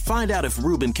Instagram. And find out if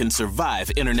Ruben can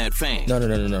survive internet fame.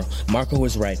 No. Marco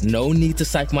is right. No need to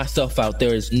psych myself out.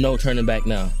 There is no turning back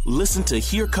now. Listen to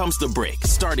Here Comes the Break,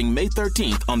 starting May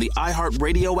 13th on the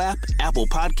iHeartRadio app, Apple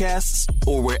Podcasts,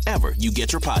 or wherever you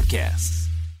get your podcasts.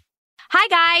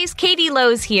 Hi guys, Katie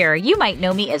Lowe's here. You might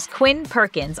know me as Quinn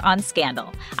Perkins on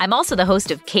Scandal. I'm also the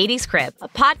host of Katie's Crib, a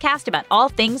podcast about all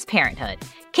things parenthood.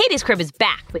 Katie's Crib is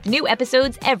back with new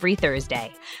episodes every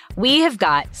Thursday. We have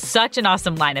got such an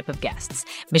awesome lineup of guests.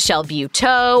 Michelle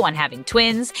Buteau on having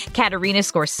twins, Katerina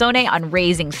Scorsone on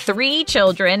raising 3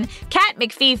 children, Kat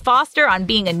McPhee Foster on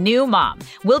being a new mom.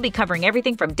 We'll be covering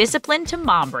everything from discipline to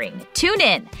mombring. Tune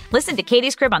in. Listen to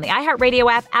Katie's Crib on the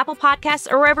iHeartRadio app, Apple Podcasts,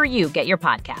 or wherever you get your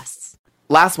podcasts.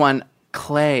 Last one,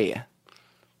 Clay.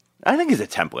 I think he's a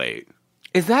template.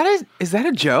 Is that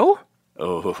a Joe?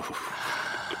 Oh.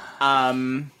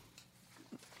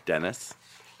 Dennis?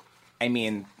 I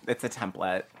mean, it's a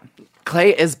template.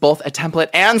 Clay is both a template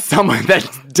and someone that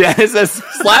Dennis has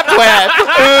slept with.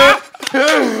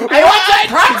 I went to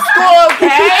prep school,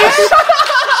 okay?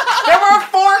 There were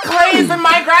 4 Clays in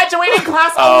my graduating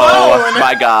class alone. Oh,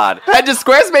 my God. Head to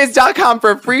squarespace.com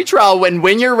for a free trial.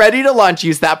 When you're ready to launch,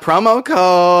 use that promo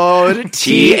code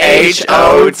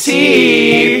THOT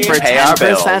for Pay our 10%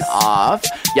 bills. off.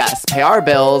 Yes, pay our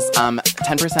bills.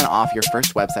 10% off your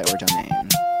first website or domain.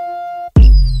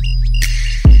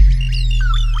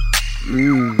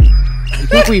 I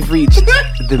think we've reached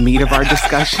the meat of our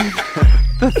discussion.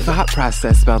 The thought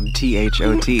process about THOT.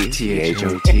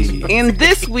 And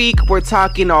this week, we're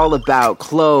talking all about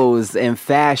clothes and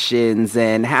fashions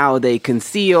and how they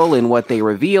conceal and what they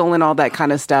reveal and all that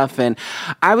kind of stuff. And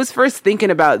I was first thinking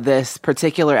about this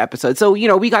particular episode. So,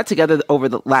 we got together over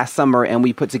the last summer and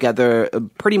we put together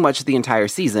pretty much the entire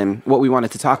season, what we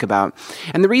wanted to talk about.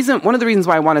 And one of the reasons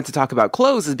why I wanted to talk about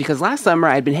clothes is because last summer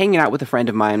I'd been hanging out with a friend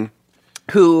of mine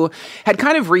who had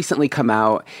kind of recently come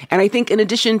out. And I think in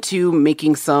addition to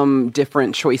making some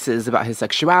different choices about his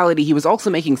sexuality, he was also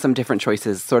making some different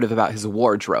choices sort of about his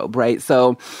wardrobe, right?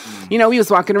 So, he was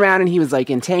walking around and he was like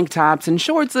in tank tops and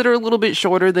shorts that are a little bit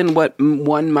shorter than what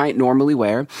one might normally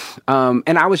wear.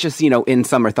 And I was just, in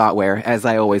summer thought wear, as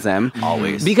I always am.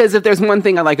 Always. Because if there's one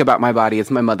thing I like about my body,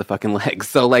 it's my motherfucking legs.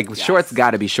 So shorts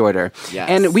gotta be shorter. Yes.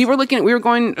 And we were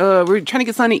trying to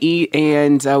get something to eat,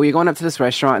 and we were going up to this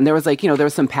restaurant, and there was there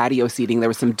was some patio seating. There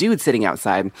was some dudes sitting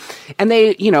outside. And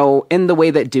they, in the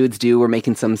way that dudes do, were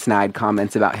making some snide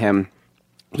comments about him.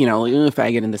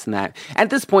 Faggot and this and that. At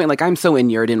this point, I'm so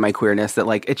inured in my queerness that,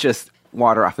 it's just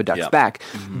water off a duck's back.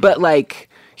 Mm-hmm. But,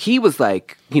 he was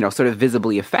sort of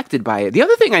visibly affected by it. The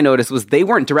other thing I noticed was they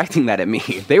weren't directing that at me.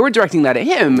 They were directing that at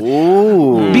him.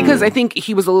 Ooh. Because I think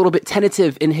he was a little bit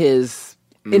tentative in his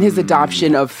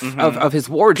adoption of his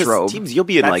wardrobe. Teams, you'll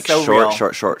be in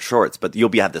short shorts, but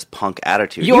you'll have this punk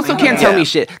attitude. You also can't tell me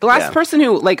shit. The last person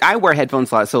who I wear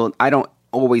headphones a lot, so I don't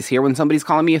always hear when somebody's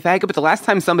calling me a faggot, but the last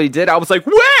time somebody did, I was like,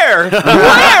 where? Where? Oh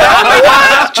my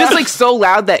God! Just so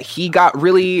loud that he got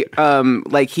really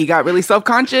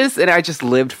self-conscious, and I just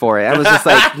lived for it. I was just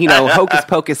hocus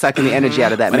pocus, sucking the energy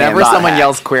out of that. Whenever someone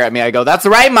yells queer at me, I go, "That's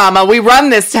right, mama, we run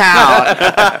this town."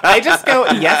 I just go,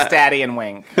 "Yes, daddy," and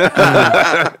wink.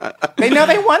 They know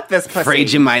they want this pussy.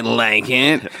 Afraid you might like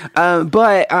it.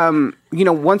 But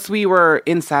once we were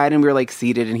inside and we were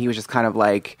seated, and he was just kind of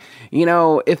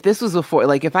if this was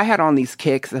before, if I had on these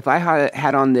kicks, if I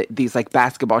had on these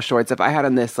basketball shorts, if I had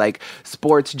on this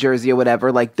sports jersey or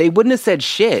whatever, they wouldn't have said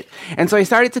shit. And so I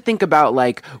started to think about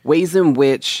ways in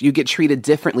which you get treated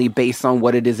differently based on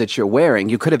what it is that you're wearing.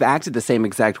 You could have acted the same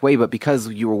exact way, but because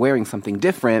you were wearing something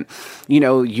different,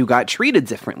 you got treated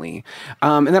differently.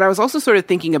 And then I was also sort of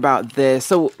thinking about this.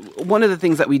 So one of the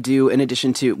things that we do in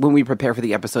addition to when we prepare for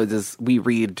the episodes is we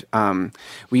read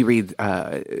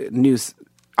news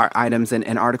items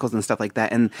and articles and stuff like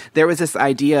that. And there was this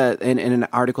idea in an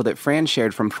article that Fran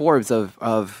shared from Forbes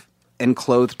of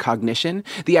enclothed cognition.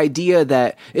 The idea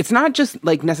that it's not just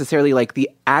necessarily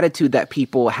the attitude that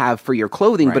people have for your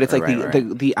clothing, but it's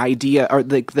the idea or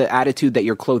the attitude that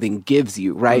your clothing gives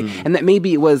you, right? And that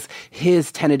maybe it was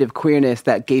his tentative queerness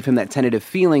that gave him that tentative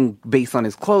feeling based on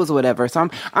his clothes or whatever. So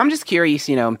I'm just curious,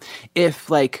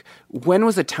 if when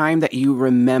was a time that you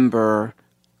remember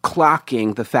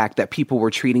clocking the fact that people were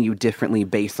treating you differently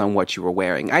based on what you were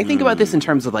wearing? I think about this in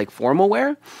terms of formal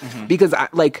wear, because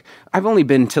I've only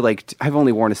been to I've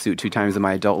only worn a suit 2 times in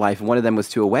my adult life, and one of them was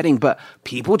to a wedding, but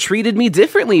people treated me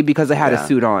differently because I had a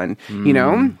suit on,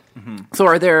 So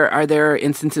are there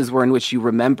instances in which you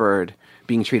remembered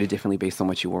being treated differently based on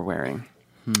what you were wearing?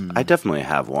 I definitely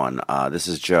have one. This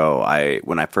is Joe.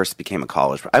 When I first became a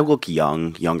college, I look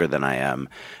younger than I am,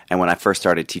 and when I first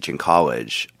started teaching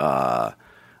college,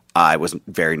 I was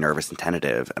very nervous and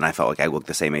tentative, and I felt like I looked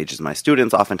the same age as my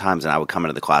students oftentimes, and I would come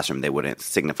into the classroom, they wouldn't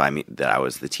signify me that I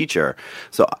was the teacher.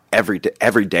 So every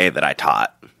day that I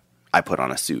taught, I put on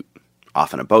a suit,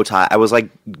 often a bow tie. I was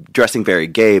dressing very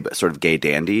gay, but sort of gay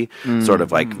dandy, sort of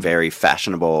very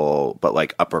fashionable,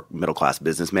 but upper middle class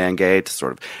businessman gay to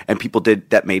sort of, and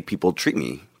that made people treat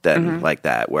me then like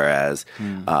that. Whereas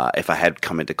if I had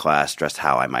come into class dressed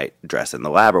how I might dress in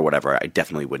the lab or whatever, I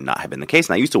definitely would not have been the case.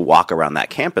 And I used to walk around that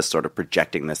campus sort of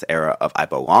projecting this era of I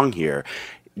belong here,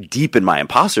 deep in my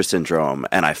imposter syndrome,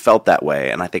 and I felt that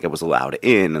way, and I think I was allowed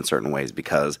in certain ways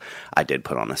because I did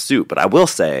put on a suit. But I will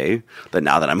say that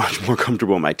now that I'm much more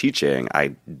comfortable in my teaching,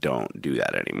 I don't do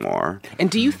that anymore. And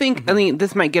do you think,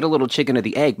 this might get a little chicken or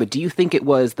the egg, but do you think it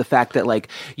was the fact that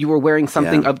you were wearing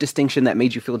something of distinction that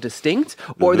made you feel distinct,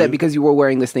 or that because you were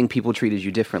wearing this thing, people treated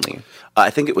you differently? I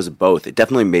think it was both. It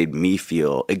definitely made me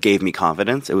feel, it gave me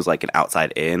confidence. It was an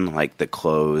outside in, the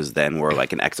clothes then were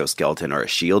an exoskeleton or a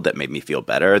shield that made me feel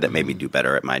better, that made me do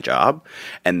better at my job.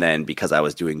 And then because I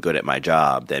was doing good at my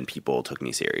job, then people took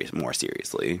me more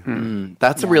seriously.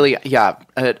 That's a really,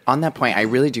 on that point, I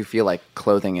really do feel like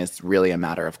clothing is really a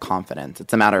matter of confidence.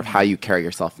 It's a matter of how you carry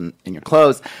yourself in your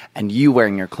clothes, and you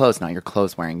wearing your clothes, not your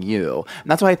clothes wearing you.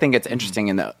 And that's why I think it's interesting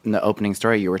in the opening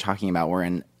story you were talking about,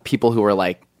 wherein people who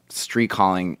were street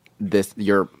calling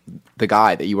the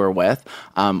guy that you were with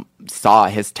saw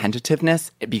his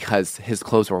tentativeness because his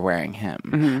clothes were wearing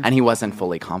him, and he wasn't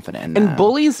fully confident in them. And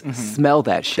bullies smell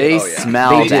that shit. They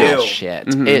smell that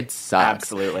shit. It sucks.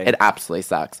 Absolutely. It absolutely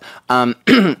sucks.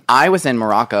 I was in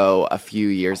Morocco a few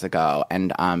years ago,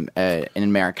 and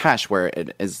in Marrakesh, where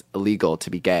it is illegal to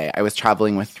be gay. I was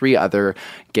traveling with 3 other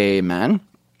gay men,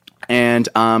 and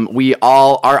we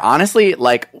all are honestly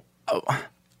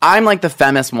I'm the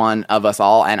femmest one of us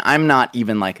all, and I'm not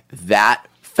even that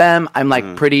femme. I'm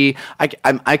like pretty. I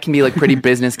can be like pretty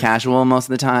business casual most of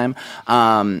the time.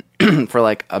 For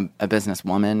like a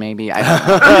businesswoman, maybe. I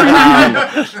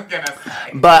don't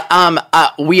know.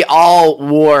 But we all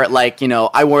wore like,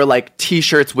 I wore like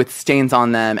t-shirts with stains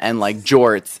on them and like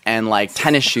jorts and like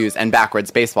tennis shoes and backwards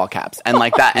baseball caps and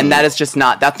like that. And that's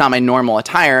not my normal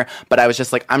attire. But I was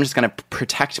just like, I'm just gonna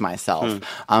protect myself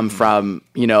from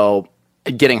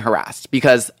getting harassed,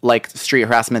 because like street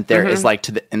harassment there is like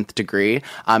to the nth degree.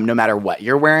 No matter what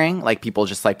you're wearing, like people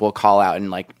just like will call out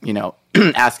and like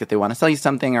ask if they want to sell you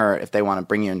something or if they want to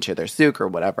bring you into their souk or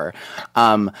whatever.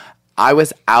 I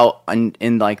was out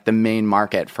in like the main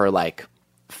market for like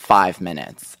 5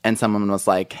 minutes and someone was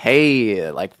like,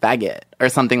 hey, like faggot or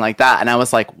something like that. And I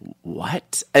was like,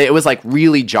 what? It was like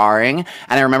really jarring.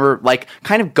 And I remember like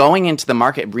kind of going into the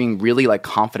market being really like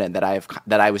confident that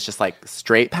I was just like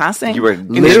straight passing. You were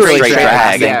literally straight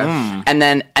passing. Yeah. And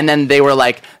then they were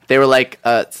like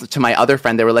to my other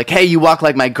friend, they were like, hey, you walk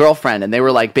like my girlfriend. And they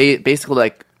were like basically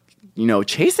like,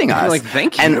 chasing us. Like,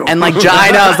 thank you. And like,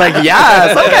 I was like,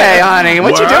 yes, okay, honey,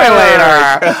 what you doing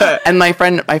later? And my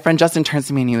friend Justin turns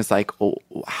to me and he was like, oh,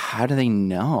 how do they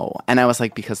know? And I was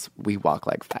like, because we walk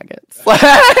like faggots.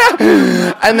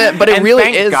 But it really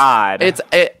thank is. God.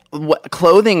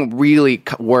 Clothing really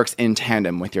works in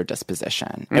tandem with your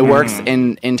disposition. It works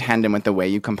in tandem with the way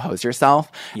you compose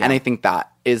yourself. Yeah. And I think that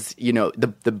is,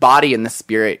 the body and the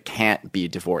spirit can't be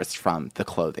divorced from the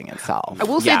clothing itself. I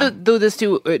will say, though, this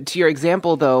to your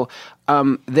example, though,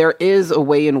 there is a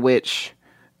way in which,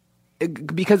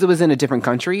 because it was in a different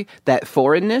country, that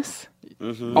foreignness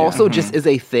also just is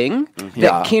a thing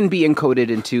that can be encoded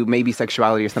into maybe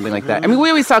sexuality or something like that. I mean, we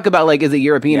always talk about, like, is it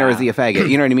European or is he a faggot?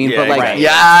 You know what I mean? Yeah, but like, right.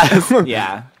 Yes.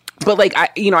 Yeah. But like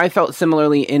I felt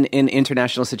similarly in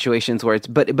international situations where it's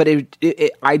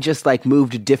I just like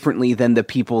moved differently than the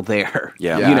people there.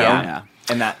 Yeah. Yeah.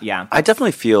 And that, I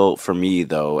definitely feel, for me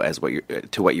though, as what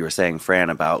you were saying, Fran,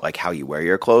 about like how you wear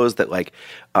your clothes, that like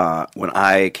when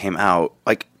I came out,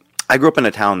 like I grew up in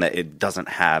a town that it doesn't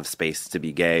have space to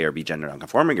be gay or be gender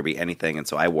nonconforming or be anything, and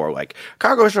so I wore like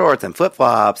cargo shorts and flip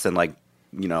flops and like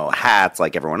hats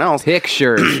like everyone else.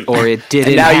 Pictures, or it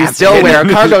didn't. And now you still wear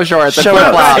cargo shorts and flip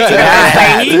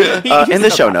flops in the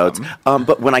show notes.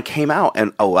 But when I came out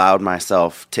and allowed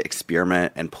myself to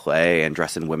experiment and play and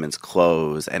dress in women's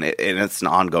clothes, and it's an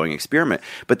ongoing experiment,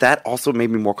 but that also made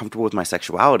me more comfortable with my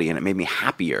sexuality, and it made me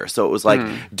happier. So it was like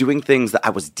doing things that I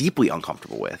was deeply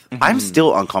uncomfortable with. I'm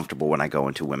still uncomfortable when I go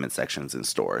into women's sections in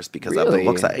stores because of the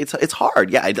looks. It's hard.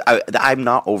 Yeah, I'm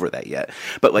not over that yet.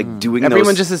 But like doing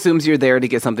everyone just assumes you're there to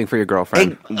get something for your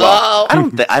girlfriend.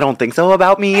 I don't think so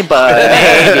about me,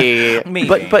 but maybe.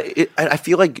 But I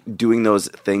feel like doing those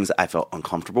things I felt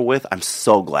uncomfortable with, I'm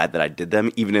so glad that I did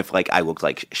them, even if like I looked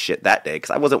like shit that day because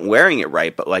I wasn't wearing it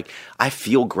right. But like I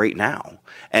feel great now,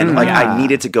 and like I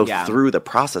needed to go through the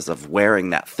process of wearing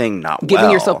that thing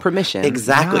giving yourself permission.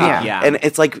 Exactly. Yeah. And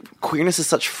it's like queerness is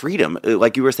such freedom.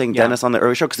 Like you were saying, Dennis, on the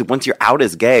early show, because once you're out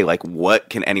as gay, like what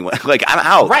can anyone? Like I'm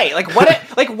out. Right. Like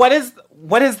what is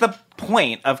the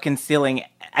point of concealing?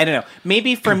 I don't know.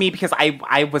 Maybe for me, because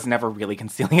I was never really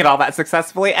concealing it all that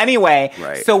successfully anyway.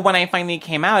 Right. So when I finally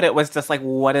came out, it was just like,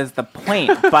 what is the point?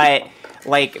 But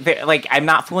like I'm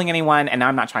not fooling anyone, and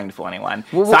I'm not trying to fool anyone.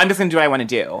 So I'm just gonna do what I want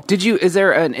to do. Is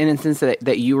there an instance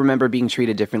that you remember being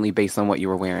treated differently based on what you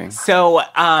were wearing? So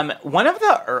one of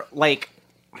the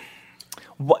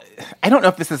I don't know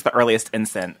if this is the earliest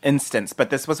instance, but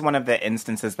this was one of the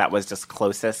instances that was just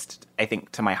closest, I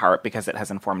think, to my heart because it has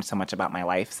informed so much about my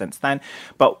life since then.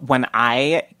 But when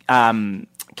I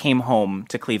came home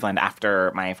to Cleveland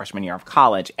after my freshman year of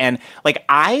college, and like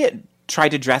I tried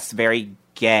to dress very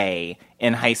gay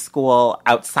in high school,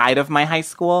 outside of my high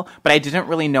school, but I didn't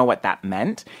really know what that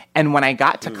meant. And when I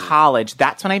got to college,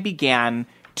 that's when I began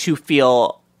to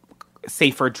feel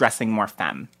safer dressing more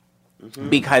femme.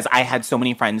 Because I had so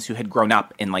many friends who had grown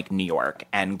up in like New York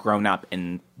and grown up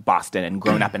in Boston and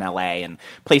grown up in LA and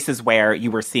places where you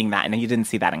were seeing that and you didn't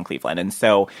see that in Cleveland. And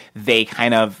so they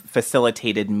kind of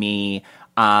facilitated me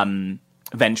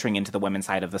venturing into the women's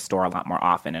side of the store a lot more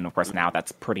often. And of course now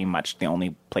that's pretty much the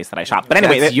only place that I shop. But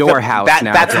anyway, that's your house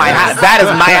now. That's my house. That is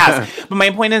my house. But my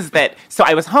point is that, so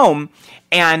I was home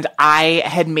and I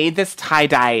had made this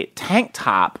tie-dye tank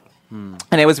top. And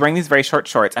I was wearing these very short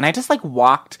shorts, and I just I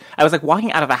was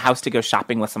walking out of the house to go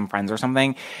shopping with some friends or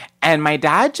something, and my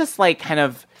dad just kind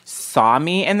of saw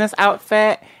me in this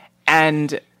outfit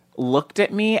and looked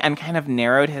at me and kind of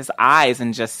narrowed his eyes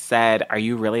and just said, "Are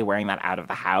you really wearing that out of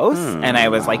the house?" And I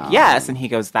was like, "Yes." And he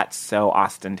goes, "That's so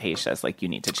ostentatious. Like, you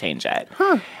need to change it."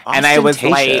 And I was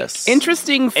like,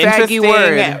 interesting faggy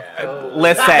word.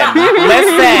 Listen.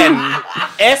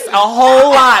 It's a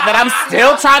whole lot that I'm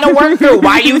still trying to work through.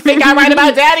 Why you think I write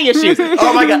about daddy issues?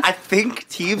 Oh my god, I think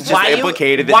Teeves just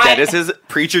implicated that Dennis's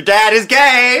preacher dad is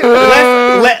gay.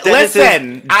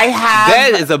 Listen, I have...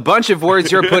 That is a bunch of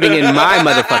words you're putting in my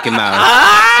motherfucking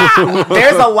mouth.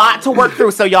 There's a lot to work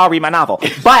through, so y'all read my novel.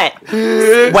 But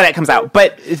when it comes out.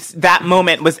 But that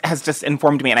moment has just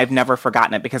informed me, and I've never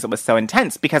forgotten it because it was so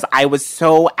intense. Because I was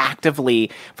so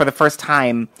actively, for the first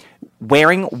time,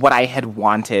 wearing what I had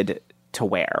wanted to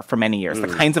wear for many years, the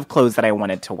kinds of clothes that I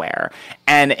wanted to wear.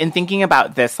 And in thinking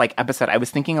about this episode, I was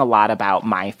thinking a lot about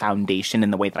my foundation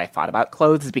in the way that I thought about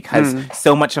clothes, because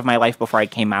so much of my life before I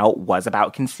came out was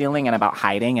about concealing and about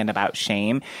hiding and about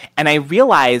shame. And I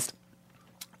realized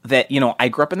that, I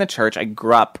grew up in the church, I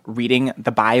grew up reading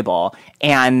the Bible,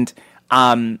 and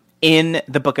in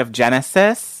the book of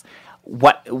Genesis,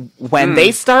 when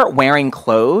they start wearing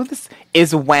clothes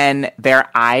is when their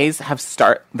eyes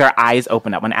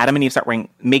open up. When Adam and Eve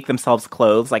make themselves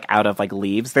clothes out of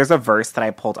leaves. There's a verse that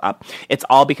I pulled up. It's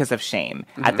all because of shame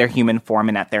at their human form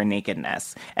and at their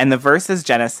nakedness. And the verse is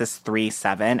Genesis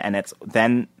 3:7, and it's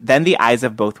then the eyes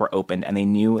of both were opened, and they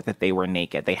knew that they were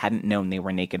naked. They hadn't known they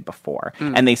were naked before.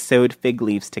 And they sewed fig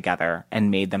leaves together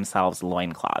and made themselves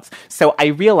loincloths. So I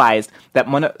realized that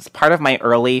part of my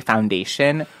early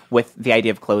foundation with the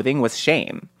idea of clothing was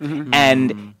shame.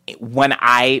 And when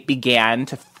I began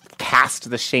to cast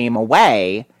the shame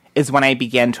away is when I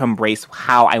began to embrace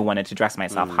how I wanted to dress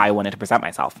myself, how I wanted to present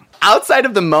myself. Outside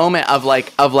of the moment of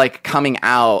coming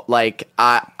out,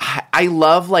 I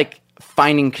love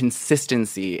finding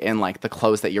consistency in the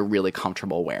clothes that you're really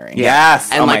comfortable wearing. Yes.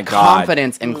 And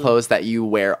confidence in clothes that you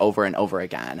wear over and over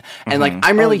again. And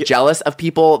I'm really jealous of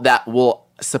people that will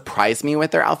surprise me with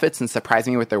their outfits and surprise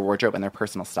me with their wardrobe and their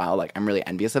personal style. I'm really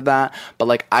envious of that.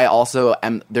 But I also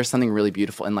am, there's something really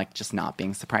beautiful in just not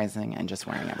being surprising and just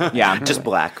wearing it. Yeah, just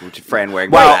black. Fran wearing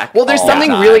black. Well, there's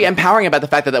something really empowering about the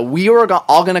fact that we were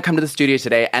all going to come to the studio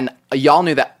today, and y'all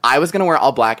knew that I was going to wear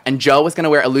all black, and Joe was going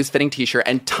to wear a loose-fitting t-shirt,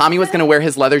 and Tommy was going to wear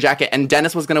his leather jacket, and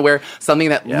Dennis was going to wear something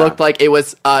that looked like it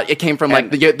was, it came from the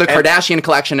Kardashian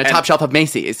collection, a top shelf of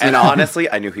Macy's. And honestly,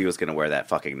 I knew he was going to wear that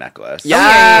fucking necklace. Yeah.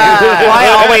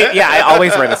 Well, I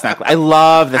always wear this necklace. I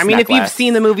love this necklace. If you've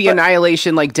seen the movie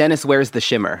Annihilation, Dennis wears the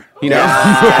shimmer. Dennis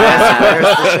wears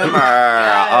the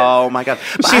shimmer. Oh my god.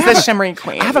 She's the shimmering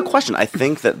queen. I have a question. I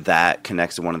think that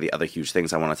connects to one of the other huge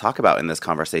things I want to talk about in this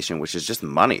conversation, which is just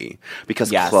money.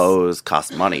 Because clothes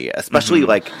cost money, especially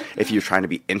if you're trying to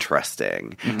be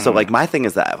interesting. So my thing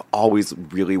is that I've always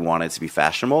really wanted to be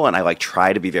fashionable, and I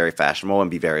try to be very fashionable and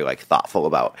be very thoughtful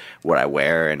about what I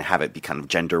wear and have it be kind of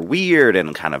gender weird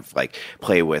and kind of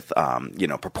play with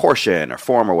proportion or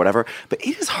form or whatever. But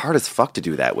it is hard as fuck to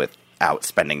do that without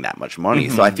spending that much money.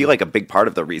 So I feel a big part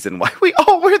of the reason why we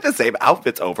all wear the same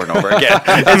outfits over and over again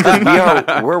is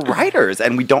because we're writers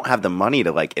and we don't have the money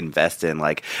to invest in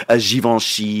a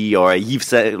Givenchy or a Yves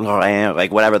Saint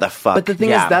Laurent, whatever the fuck. But the thing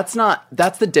is,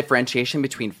 that's the differentiation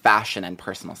between fashion and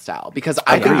personal style. Because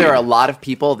I think there are a lot of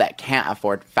people that can't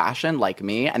afford fashion like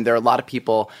me, and there are a lot of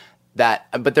people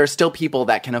but there's still people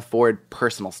that can afford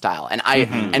personal style. And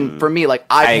and for me,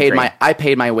 I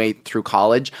paid my way through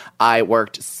college. I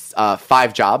worked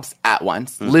 5 jobs at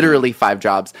once, literally 5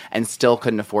 jobs, and still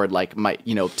couldn't afford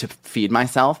to feed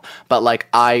myself. But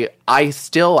I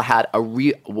still had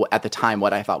at the time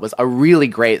what I thought was a really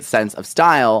great sense of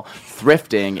style,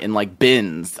 thrifting in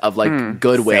bins of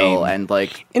Goodwill and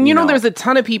there's a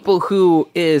ton of people who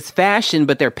is fashion,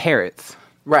 but they're parrots.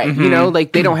 Right.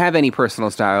 They don't have any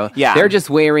personal style. Yeah. They're just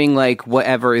wearing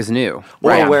whatever is new.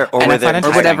 Or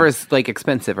whatever is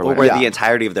expensive or whatever. Where the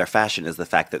entirety of their fashion is the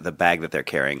fact that the bag that they're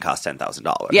carrying costs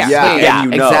 $10,000. Yeah.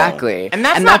 Exactly. And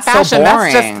that's not fashion. So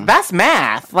boring. That's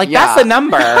math. That's a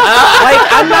number.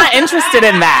 I'm not interested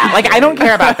in that. I don't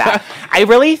care about that. I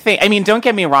really think, don't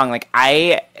get me wrong.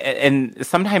 And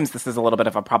sometimes this is a little bit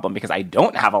of a problem because I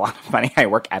don't have a lot of money. I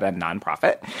work at a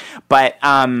nonprofit. But,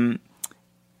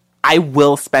 I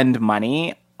will spend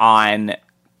money on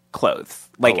clothes.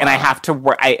 And I have to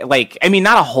work.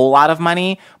 Not a whole lot of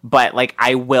money, but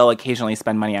I will occasionally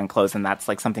spend money on clothes, and that's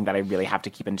something that I really have to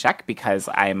keep in check because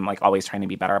I'm always trying to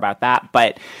be better about that.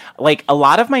 But a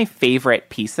lot of my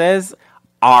favorite pieces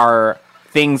are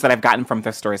things that I've gotten from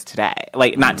thrift stores today.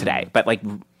 Not today, but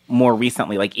more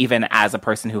recently. Even as a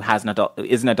person who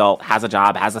is an adult, has a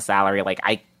job, has a salary.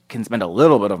 I can spend a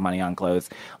little bit of money on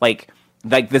clothes.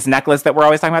 like this necklace that we're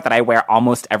always talking about that I wear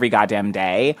almost every goddamn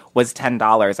day was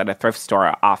 $10 at a thrift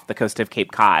store off the coast of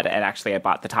Cape Cod. And actually I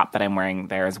bought the top that I'm wearing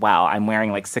there as well. I'm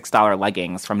wearing like $6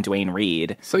 leggings from Dwayne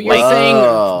Reed. So you're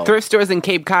saying thrift stores in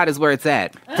Cape Cod is where it's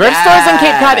at? Thrift stores in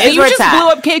Cape Cod is you where just it's at. blew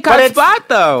up Cape Cod spot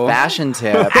though. Fashion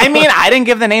tip. I mean, I didn't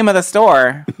give the name of the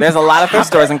store. There's a lot of thrift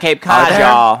stores in Cape Cod,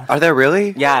 y'all. Are there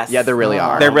really? Yes. Yeah, there really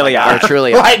are. There really are. There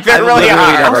truly are. Like, there I've really literally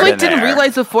are. never I been didn't there.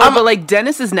 realize before, but like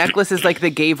Dennis's necklace is like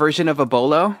the gay version of a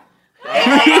bolo.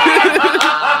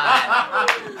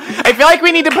 I feel like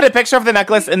we need to put a picture of the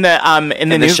necklace in the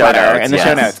newsletter, in the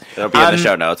show notes. It'll be in the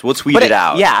show notes. We'll tweet but it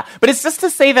out. Yeah, but it's just to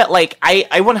say that, like, I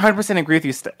 100% agree with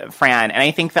you, Fran, and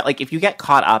I think that, like, if you get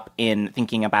caught up in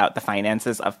thinking about the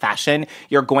finances of fashion,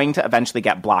 you're going to eventually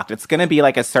get blocked. It's going to be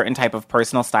like a certain type of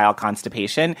personal style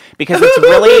constipation because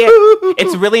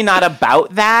it's really not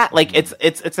about that. Like,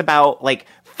 it's about, like,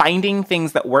 finding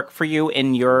things that work for you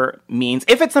in your means.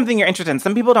 If it's something you're interested in,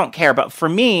 some people don't care, but for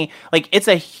me, like, it's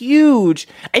a huge,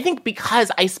 I think because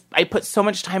I put so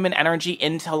much time and energy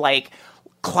into, like,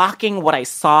 clocking what I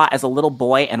saw as a little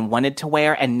boy and wanted to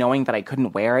wear and knowing that I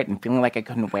couldn't wear it and feeling like I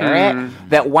couldn't wear it,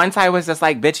 that once I was just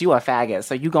like, bitch, you a faggot,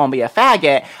 so you gonna be a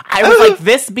faggot, I was like,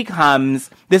 this becomes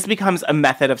a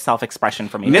method of self-expression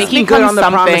for me. This Making good on the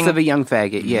promise of a young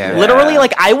faggot, yeah. Literally,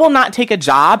 like, I will not take a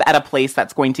job at a place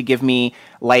that's going to give me,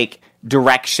 like,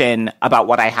 direction about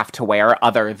what I have to wear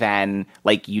other than,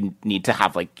 like, you need to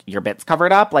have, like, your bits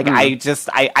covered up. Like,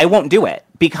 I won't do it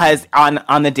because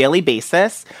on the daily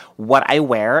basis, what I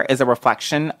wear is a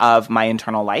reflection of my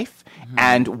internal life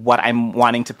and what I'm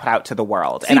wanting to put out to the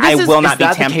world. And I will not be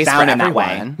tamped down in that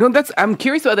way. No, I'm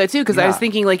curious about that too, because I was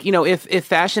thinking, like, you know, if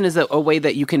fashion is a way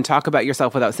that you can talk about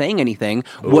yourself without saying anything,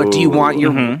 what do you want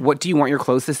your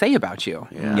clothes to say about you?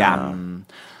 Yeah.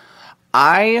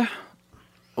 I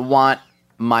want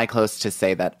my clothes to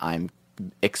say that I'm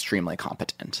extremely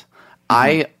competent.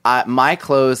 My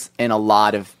clothes in a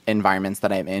lot of environments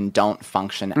that I'm in don't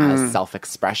function as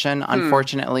self-expression,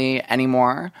 unfortunately,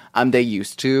 anymore. They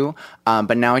used to,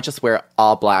 but now I just wear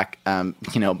all black,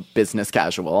 business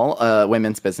casual,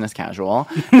 women's business casual,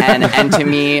 and to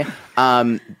me,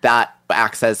 that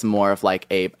acts as more of like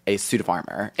a suit of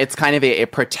armor. It's kind of a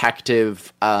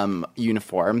protective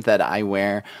uniform that I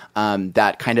wear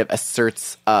that kind of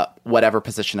asserts whatever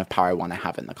position of power I want to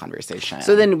have in the conversation.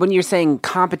 So then when you're saying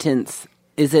competence,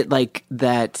 is it like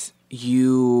that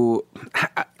you...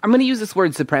 I'm going to use this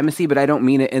word supremacy, but I don't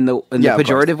mean it in the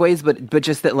pejorative ways, but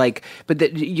just that, like... But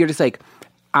that you're just like...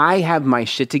 I have my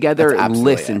shit together.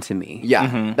 Listen to me.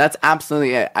 Yeah, that's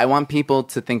absolutely it. I want people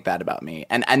to think that about me.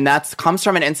 And that comes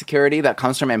from an insecurity, that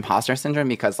comes from imposter syndrome,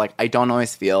 because, like, I don't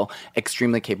always feel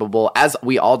extremely capable, as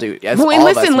we all do.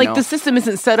 The system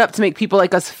isn't set up to make people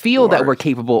like us feel that we're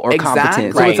capable or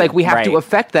competent. So it's like we have to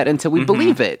affect that until we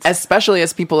believe it. Especially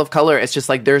as people of color, it's just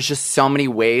like there's just so many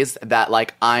ways that,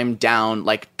 like, I'm down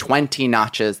like 20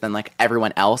 notches than, like,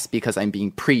 everyone else because I'm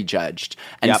being prejudged.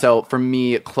 And so for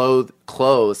me, clothes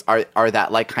are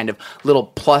that, like, kind of little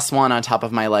plus one on top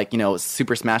of my, like,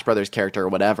 Super Smash Brothers character or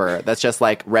whatever that's just,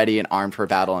 like, ready and armed for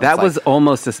battle. And that was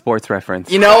almost a sports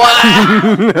reference. You know what?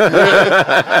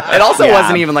 It also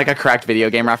wasn't even, like, a correct video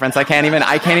game reference. I can't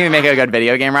even make a good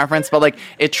video game reference, but, like,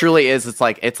 it truly is. It's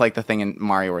like the thing in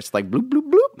Mario where it's like bloop bloop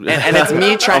bloop, and it's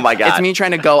me trying. It's me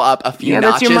trying to go up a few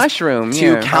notches. That's your mushroom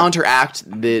to counteract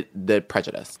the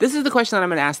prejudice. This is the question that I'm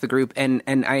going to ask the group, and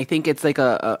I think it's like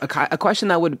a question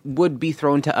that would be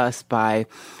thrown to us by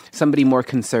somebody more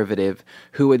conservative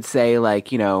who would say, like,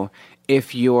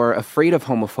 if you're afraid of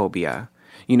homophobia,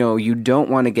 you don't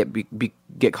want to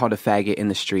get called a faggot in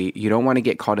the street. You don't want to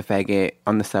get called a faggot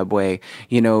on the subway.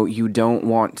 You don't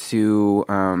want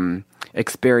to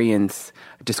experience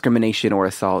discrimination or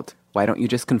assault. Why don't you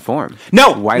just conform?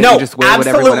 Why don't you just wear what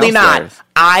everyone else wears?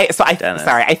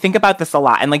 I think about this a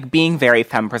lot, and, like, being very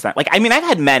femme present. Like, I mean, I've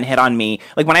had men hit on me.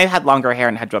 Like, when I had longer hair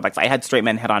and had dreadlocks, I had straight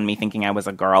men hit on me thinking I was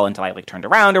a girl until I, like, turned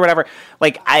around or whatever.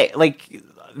 I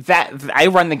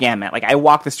run the gamut. Like, I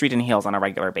walk the street in heels on a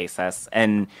regular basis,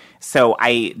 and so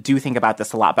I do think about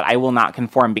this a lot. But I will not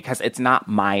conform because it's not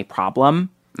my problem.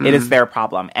 It is their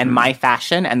problem. And my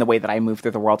fashion and the way that I move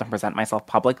through the world and present myself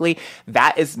publicly,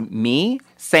 that is me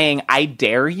saying, I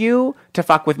dare you to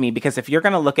fuck with me, because if you're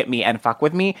going to look at me and fuck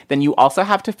with me, then you also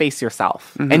have to face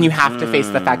yourself. And you have to face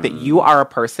the fact that you are a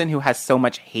person who has so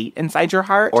much hate inside your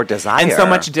heart. Or desire. And so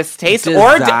much distaste.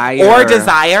 Or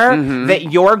desire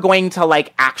that you're going to,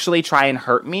 like, actually try and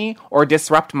hurt me or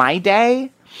disrupt my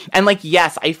day. And like,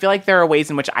 yes, I feel like there are ways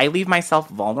in which I leave myself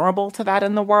vulnerable to that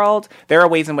in the world. There are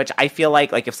ways in which I feel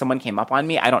like if someone came up on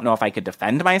me, I don't know if I could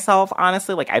defend myself,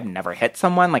 honestly. Like, I've never hit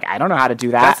someone. Like, I don't know how to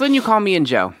do that. That's when you call me and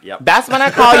Joe. Yep. That's when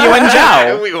I call you and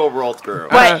Joe. We will roll through.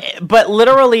 But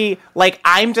literally, like,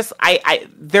 I'm just, I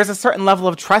there's a certain level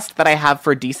of trust that I have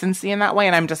for decency in that way.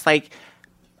 And I'm just like,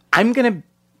 I'm going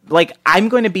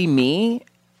to be me.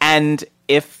 And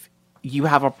if you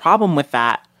have a problem with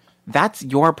that, that's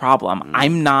your problem.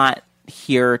 I'm not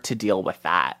here to deal with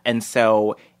that. And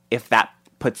so if that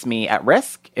puts me at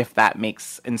risk, if that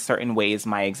makes, in certain ways,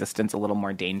 my existence a little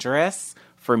more dangerous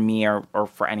for me or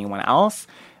for anyone else,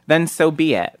 then so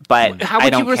be it. But how I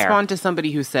would don't you care. respond to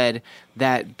somebody who said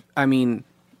that, I mean,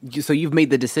 so you've made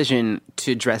the decision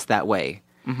to dress that way,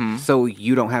 so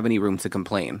you don't have any room to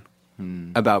complain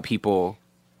about people,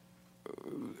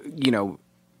 you know,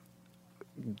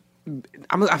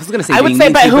 I was going to say, I would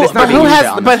say, but who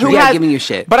has giving you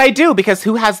shit? But I do, because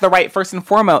who has the right, first and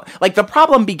foremost? Like, the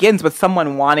problem begins with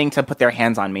someone wanting to put their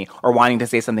hands on me or wanting to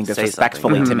say something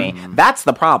disrespectfully to me. That's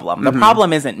the problem. The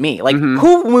problem isn't me. Like,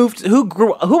 who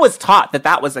was taught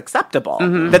that was acceptable,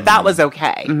 that was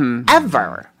okay,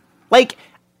 ever? Like,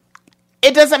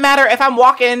 it doesn't matter if I'm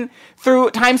walking through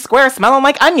Times Square smelling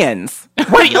like onions.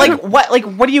 What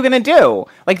are you gonna do?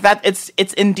 Like, that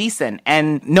it's indecent,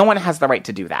 and no one has the right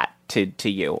to do that to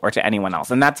you or to anyone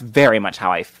else. And that's very much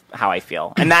how I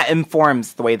feel, and that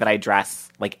informs the way that I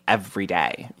dress, like, every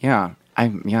day. Yeah,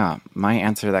 my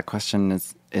answer to that question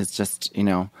is just, you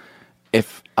know,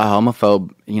 if a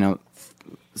homophobe, you know,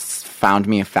 found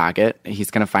me a faggot, he's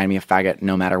going to find me a faggot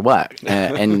no matter what.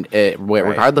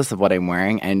 Regardless of what I'm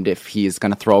wearing. And if he's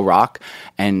going to throw a rock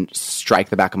and strike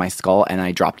the back of my skull and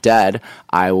I drop dead,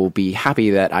 I will be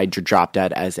happy that I dropped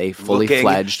dead as a fully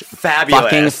fledged,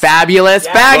 fucking fabulous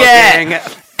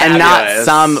faggot. And not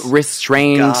some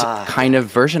restrained kind of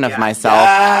version of myself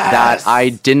that I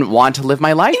didn't want to live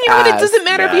my life You know what? It doesn't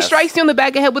matter if he strikes you on the back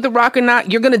of the head with a rock or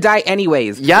not. You're going to die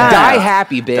anyways. Yeah. Die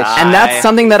happy, bitch. And that's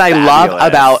something that I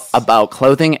love about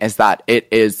clothing, is that it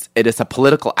is a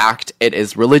political act. It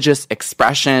is religious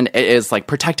expression. It is like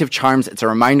protective charms. It's a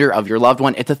reminder of your loved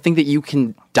one. It's a thing that you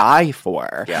can die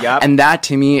for. Yeah. Yep. And that,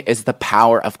 to me, is the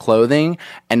power of clothing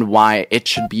and why it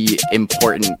should be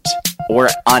important or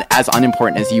as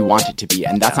unimportant as you want it to be.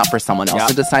 And that's not for someone else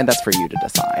to decide. That's for you to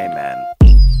decide. Amen.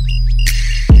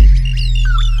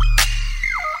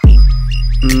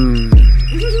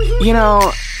 You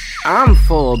know, I'm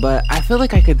full, but I feel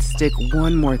like I could stick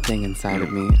one more thing inside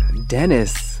of me.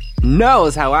 Dennis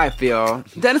knows how I feel.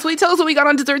 Dennis, will you tell us what we got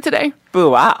on dessert today?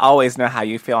 Boo, I always know how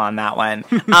you feel on that one.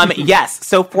 Yes,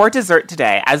 so for dessert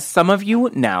today, as some of you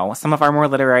know, some of our more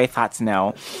literary thoughts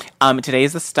know, today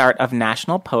is the start of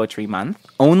National Poetry Month.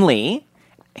 Only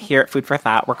here at Food for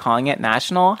Thought, we're calling it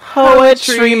National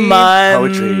Poetry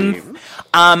Month.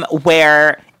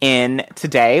 Wherein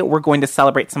today we're going to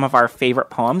celebrate some of our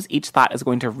favorite poems. Each thought is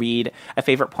going to read a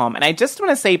favorite poem. And I just want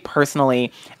to say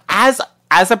personally, as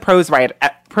a prose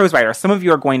writer, some of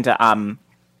you are going to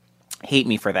hate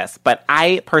me for this, but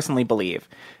I personally believe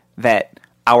that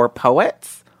our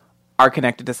poets are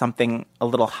connected to something a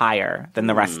little higher than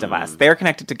the rest of us. They're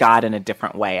connected to God in a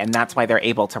different way, and that's why they're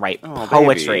able to write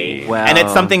poetry. Well. And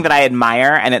it's something that I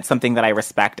admire, and it's something that I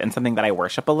respect, and something that I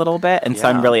worship a little bit, and so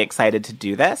I'm really excited to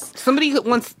do this. Somebody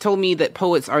once told me that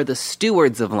poets are the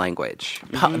stewards of language.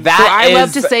 I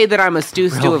love to say that I'm a stew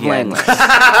of language.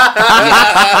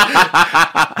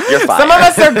 You're fine. Some of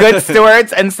us are good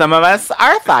stewards, and some of us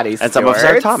are thoughty stewards. And some of us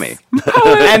are Tommy.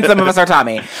 And some of us are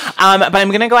Tommy. But I'm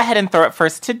going to go ahead and throw it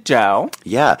first to Joe.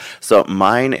 Yeah. So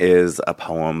mine is a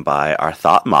poem by our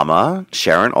thought mama,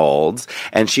 Sharon Olds,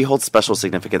 and she holds special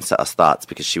significance to us thoughts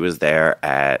because she was there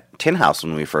at Tin House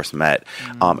when we first met.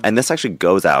 And this actually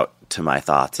goes out to my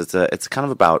thoughts. It's kind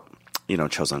of about, you know,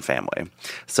 chosen family.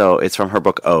 So it's from her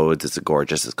book Odes. It's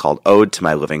gorgeous. It's called Ode to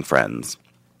My Living Friends.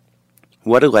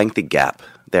 What a lengthy gap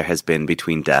there has been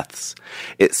between deaths.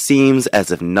 It seems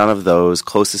as if none of those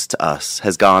closest to us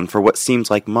has gone for what seems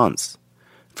like months.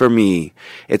 For me,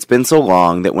 it's been so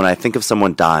long that when I think of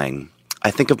someone dying,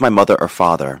 I think of my mother or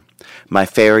father, my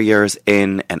failures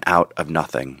in and out of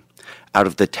nothing, out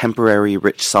of the temporary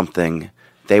rich something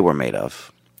they were made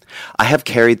of. I have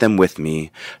carried them with me,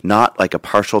 not like a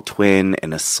partial twin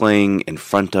in a sling in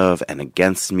front of and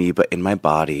against me, but in my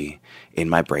body, in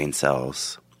my brain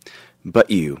cells. But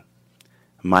you,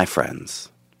 my friends,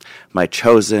 my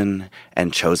chosen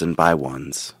and chosen by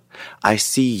ones, I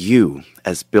see you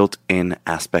as built-in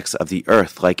aspects of the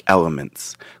earth, like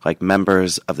elements, like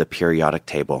members of the periodic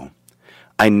table.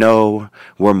 I know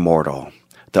we're mortal.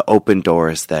 The open door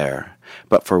is there.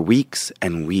 But for weeks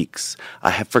and weeks,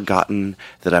 I have forgotten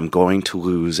that I'm going to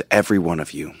lose every one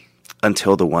of you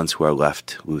until the ones who are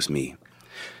left lose me.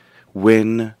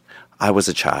 When I was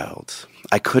a child,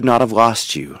 I could not have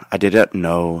lost you. I didn't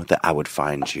know that I would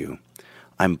find you.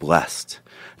 I'm blessed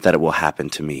that it will happen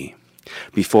to me.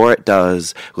 Before it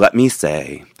does, let me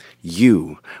say,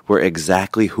 you were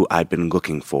exactly who I'd been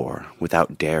looking for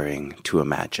without daring to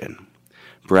imagine.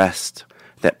 Breast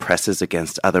that presses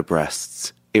against other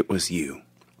breasts, it was you.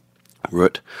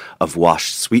 Root of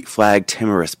washed sweet flag,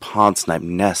 timorous pond snipe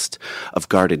nest of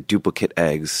guarded duplicate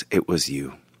eggs, it was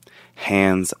you.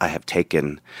 Hands I have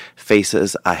taken,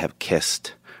 faces I have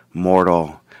kissed,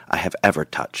 mortal I have ever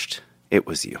touched, it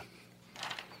was you.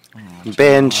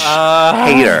 Binge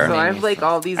hater. So I have like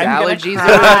all these I'm gonna allergies. cry.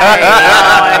 Oh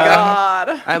my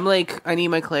God. I'm like, I need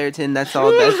my Claritin. That's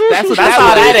all. That's what That's that all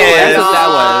was. that is. That's what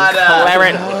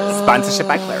that was. Claritin. Sponsorship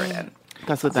by Claritin.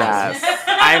 That's what that is.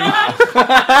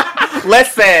 I'm.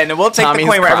 Listen, we'll take Tommy's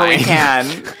the coin wherever we crying.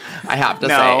 can. I have to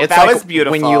No, say, it's that like was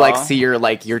beautiful. when you like see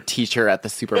your teacher at the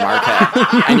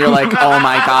supermarket, and you're like, "Oh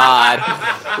my God,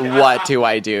 what do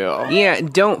I do?" Yeah,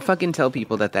 don't fucking tell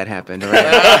people that happened. All right?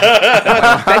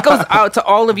 That goes out to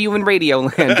all of you in Radio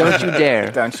Land. Don't you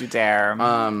dare. Don't you dare.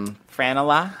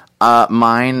 Franola?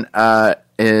 Mine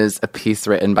is a piece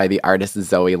written by the artist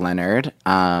Zoe Leonard.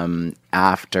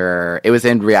 After it was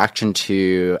in reaction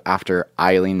to after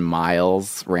Eileen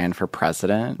Miles ran for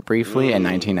president briefly in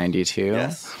 1992.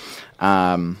 Yes.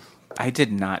 I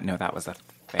did not know that was a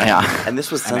thing. Yeah. And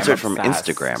this was And I'm censored from obsessed.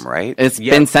 Instagram, right? It's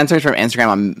been censored from Instagram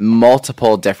on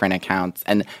multiple different accounts,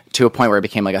 and to a point where it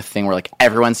became like a thing where like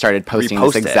everyone started posting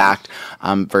Repost this it. exact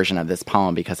version of this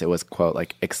poem because it was, quote,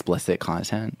 like explicit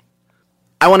content.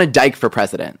 I want a dyke for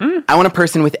president. I want a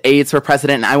person with AIDS for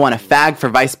president, and I want a fag for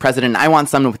vice president, and I want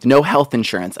someone with no health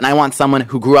insurance, and I want someone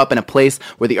who grew up in a place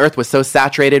where the earth was so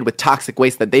saturated with toxic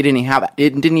waste that they didn't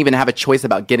even have a choice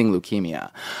about getting leukemia.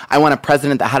 I want a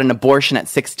president that had an abortion at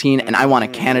 16, and I want a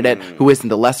candidate who isn't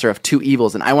the lesser of two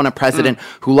evils, and I want a president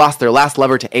who lost their last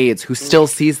lover to AIDS, who still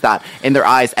sees that in their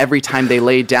eyes every time they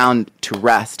lay down to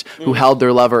rest, who held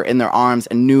their lover in their arms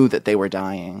and knew that they were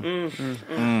dying.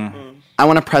 I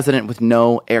want a president with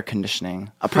no air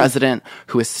conditioning. A president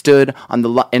who has stood on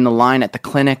in the line at the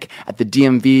clinic, at the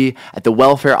DMV, at the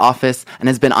welfare office, and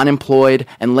has been unemployed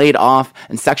and laid off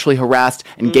and sexually harassed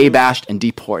and gay bashed and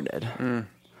deported.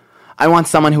 I want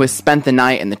someone who has spent the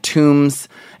night in the tombs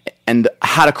and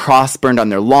had a cross burned on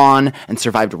their lawn and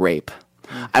survived rape.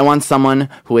 I want someone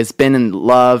who has been in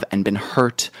love and been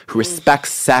hurt, who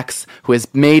respects sex, who has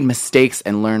made mistakes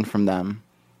and learned from them.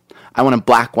 I want a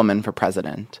black woman for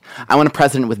president. I want a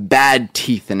president with bad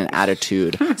teeth and an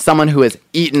attitude. Someone who has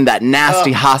eaten that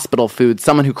nasty hospital food.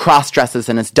 Someone who cross-dresses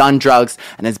and has done drugs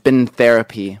and has been in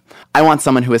therapy. I want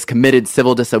someone who has committed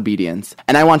civil disobedience.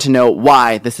 And I want to know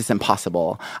why this is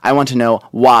impossible. I want to know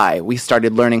why we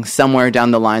started learning somewhere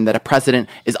down the line that a president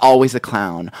is always a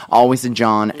clown, always a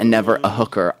John and never a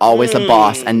hooker, always a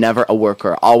boss and never a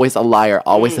worker, always a liar,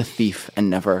 always a thief and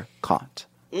never caught.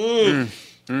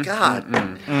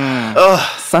 God.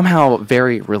 Somehow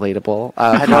very relatable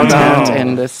content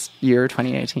in this year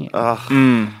 2018.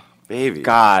 Baby.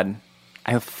 God.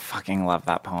 I fucking love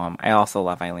that poem. I also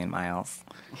love Eileen Miles.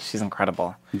 She's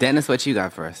incredible. Dennis, what you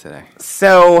got for us today?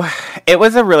 So it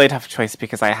was a really tough choice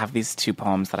because I have these two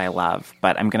poems that I love,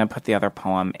 but I'm going to put the other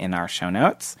poem in our show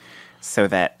notes so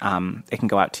that it can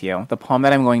go out to you. The poem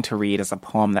that I'm going to read is a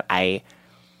poem that I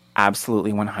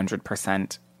absolutely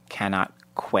 100% cannot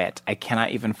quit. I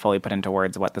cannot even fully put into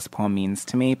words what this poem means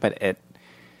to me, but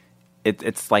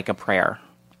it's like a prayer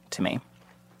to me.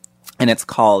 And it's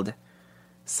called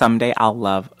Someday I'll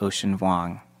Love Ocean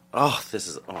Vuong. Oh, this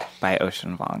is... Oh. By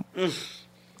Ocean Vuong.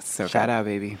 So Shout good. out,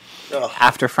 baby.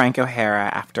 After Frank O'Hara,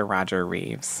 after Roger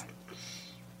Reeves.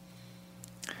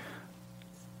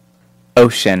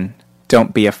 Ocean,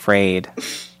 don't be afraid.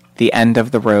 The end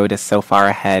of the road is so far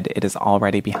ahead, it is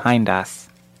already behind us.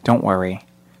 Don't worry.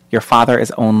 Your father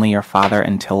is only your father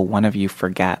until one of you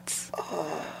forgets.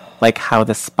 Like how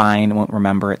the spine won't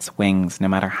remember its wings, no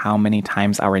matter how many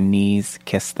times our knees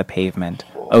kiss the pavement.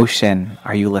 Ocean,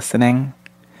 are you listening?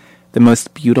 The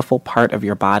most beautiful part of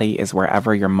your body is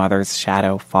wherever your mother's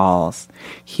shadow falls.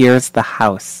 Here's the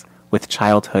house, with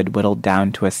childhood whittled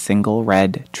down to a single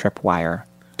red tripwire.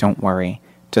 Don't worry,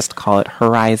 just call it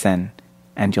horizon,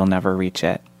 and you'll never reach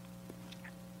it.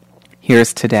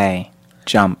 Here's today.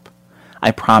 Jump. I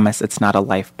promise it's not a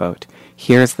lifeboat.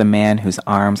 Here's the man whose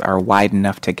arms are wide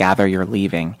enough to gather your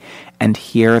leaving. And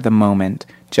here the moment,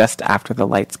 just after the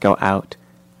lights go out,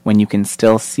 when you can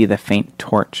still see the faint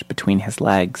torch between his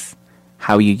legs.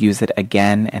 How you use it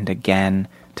again and again,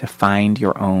 to find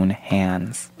your own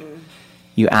hands.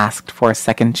 You asked for a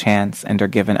second chance and are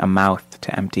given a mouth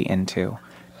to empty into.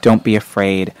 Don't be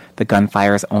afraid. The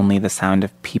gunfire is only the sound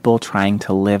of people trying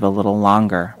to live a little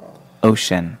longer.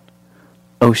 Ocean.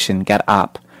 Ocean, get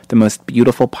up. The most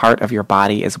beautiful part of your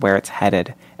body is where it's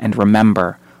headed. And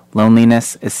remember,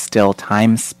 loneliness is still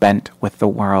time spent with the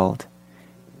world.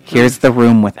 Here's the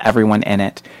room with everyone in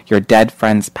it. Your dead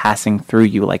friends passing through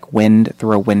you like wind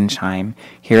through a wind chime.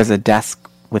 Here's a desk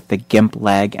with the gimp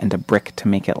leg and a brick to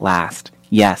make it last.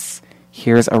 Yes,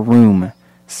 here's a room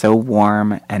so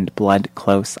warm and blood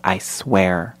close, I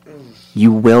swear.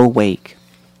 You will wake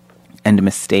and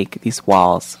mistake these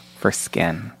walls for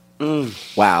skin.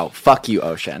 Wow. Fuck you,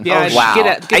 Ocean. Yeah, wow.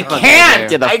 get I can't.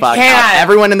 Get the fuck out.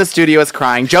 Everyone in the studio is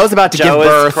crying. Joe's about to give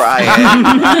birth. Is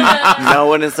crying. No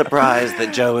one is surprised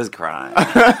that Joe is crying.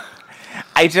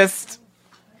 It's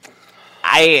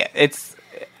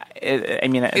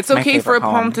my okay for a favorite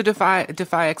poem to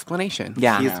defy explanation.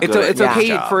 Yeah. It's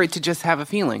okay for it to just have a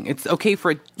feeling. It's okay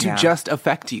for it to just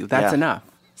affect you. That's enough.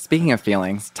 Speaking of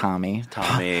feelings, Tommy.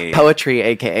 Poetry,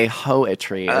 aka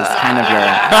hoetry, is kind of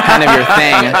your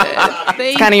thing.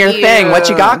 It's kind of your thing. What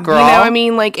you got, girl? You know, I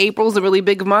mean, like April's a really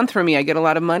big month for me. I get a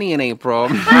lot of money in April.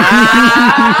 Tax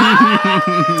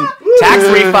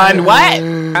refund. What?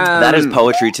 That is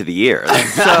poetry to the ear.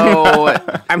 So,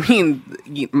 I mean,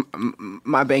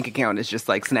 my bank account is just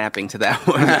like snapping to that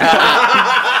one.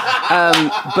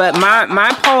 But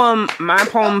my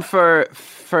poem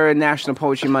for National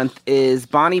Poetry Month is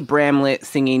Bonnie Bramlett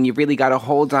singing "You Really Got a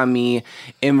Hold on Me"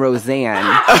 in Roseanne.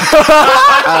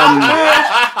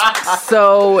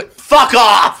 So fuck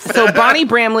off. So Bonnie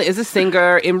Bramlett is a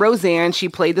singer in Roseanne. She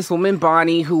played this woman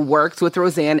Bonnie who worked with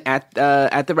Roseanne at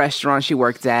the restaurant she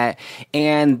worked at,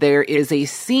 and there is a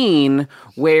scene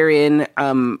wherein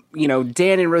Dan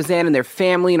and Roseanne and their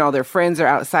family and all their friends are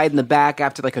outside in the back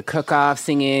after like a cook-off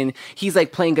singing. He's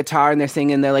like playing guitar and they're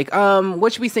singing. They're like,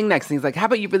 what should we sing next? And he's like, how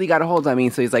about You Really Got a Hold on Me?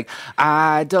 So he's like,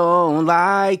 I don't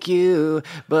like you,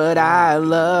 but I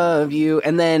love you.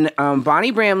 And then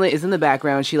Bonnie Bramlett is in the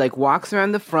background. She like walks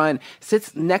around the front,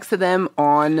 sits next to them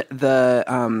on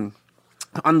the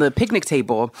picnic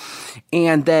table,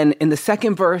 and then in the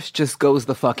second verse just goes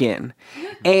the fuck in.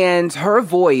 And her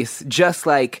voice just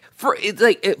like for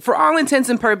all intents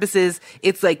and purposes,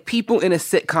 it's like people in a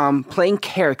sitcom playing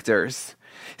characters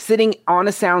sitting on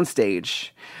a soundstage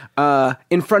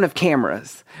in front of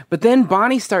cameras. But then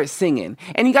Bonnie starts singing.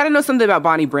 And you got to know something about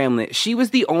Bonnie Bramlett. She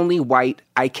was the only white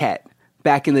Ikette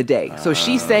back in the day. So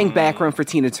she sang background for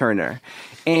Tina Turner.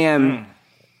 And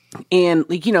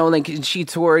like, you know, like she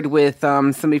toured with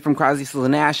somebody from Crosby, Stills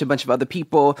and Nash, a bunch of other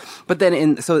people. But then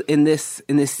in this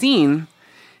scene,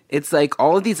 it's like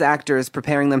all of these actors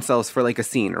preparing themselves for like a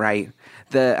scene, right?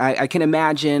 I can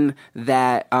imagine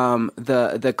that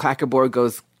the clackerboard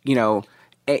goes,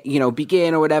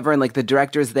 begin or whatever, and like the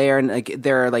director's there, and like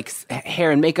there are like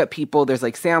hair and makeup people, there's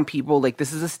like sound people, like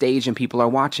this is a stage and people are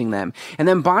watching them. And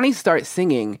then Bonnie starts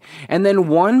singing, and then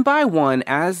one by one,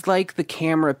 as like the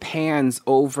camera pans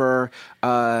over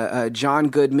John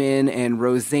Goodman and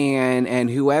Roseanne and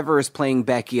whoever is playing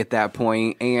Becky at that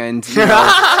point, and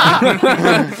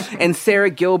and Sarah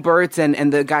Gilbert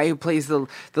and the guy who plays the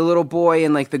little boy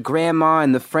and like the grandma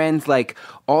and the friends, like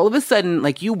all of a sudden,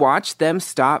 like you watch them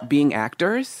stop being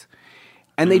actors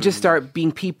and they just start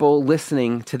being people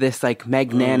listening to this like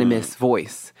magnanimous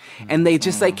voice. And they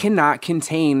just like cannot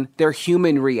contain their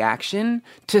human reaction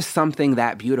to something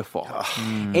that beautiful.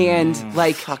 And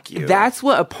like, that's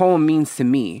what a poem means to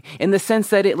me, in the sense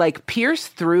that it like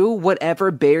pierced through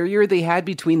whatever barrier they had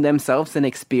between themselves and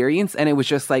experience. And it was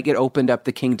just like, it opened up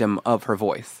the kingdom of her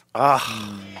voice. I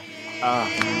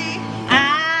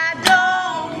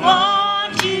don't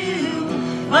want you,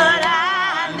 but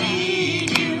I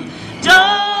need you.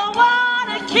 Don't want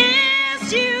to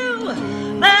kiss you,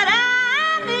 but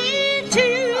I need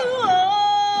to.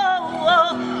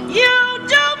 Oh, you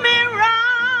do me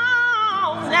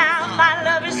wrong. Now my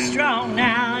love is strong.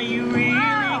 Now you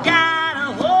really got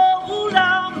a hold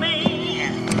on me.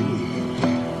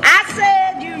 I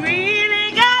said you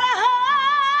really got a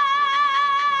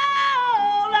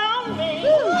hold on me.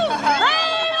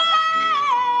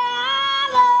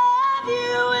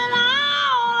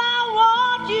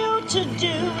 To do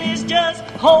is just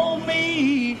hold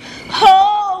me,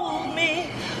 hold me,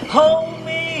 hold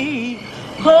me,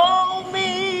 hold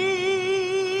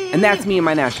me. And that's me and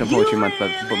my National Poetry Month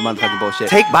fucking bullshit.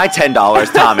 Take my $10,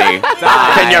 Tommy.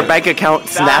 Can your bank account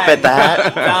snap at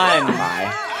that?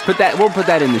 We'll put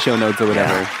that in the show notes or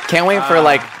whatever. Can't wait for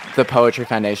like the Poetry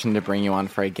Foundation to bring you on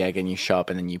for a gig, and you show up,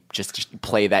 and then you just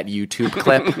play that YouTube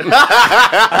clip,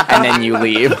 and then you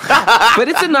leave. But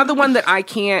it's another one that I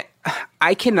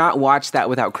cannot watch that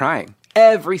without crying.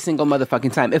 Every single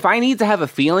motherfucking time. If I need to have a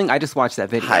feeling, I just watch that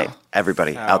video. Hi,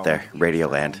 everybody out there,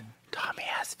 Radioland. Tommy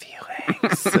has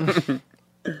feelings.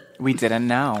 We didn't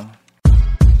know.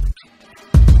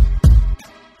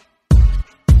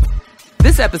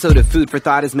 This episode of Food for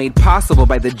Thought is made possible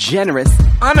by the generous,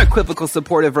 unequivocal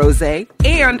support of Rosé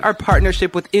and our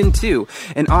partnership with Into,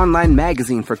 an online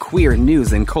magazine for queer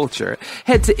news and culture.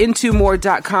 Head to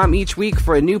intomore.com each week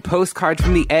for a new postcard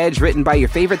from the Edge written by your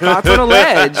favorite thoughts on a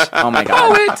ledge. Oh my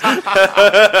God. Poet!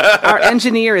 Our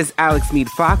engineer is Alex Mead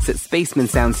Fox at Spaceman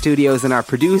Sound Studios, and our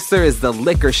producer is the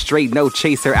liquor straight no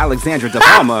chaser Alexandra De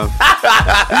Palma.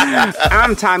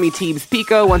 I'm Tommy Teebs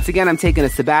Pico. Once again, I'm taking a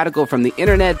sabbatical from the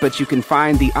internet, but you can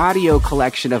find the audio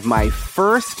collection of my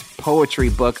first poetry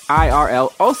book,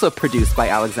 IRL, also produced by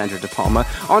Alexandra De Palma,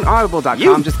 on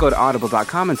audible.com. Just go to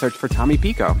audible.com and search for Tommy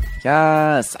Pico.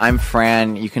 Yes, I'm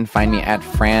Fran. You can find me at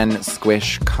Fran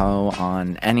Squish Co.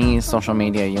 on any social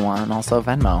media you want, and also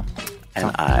Venmo. And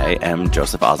I am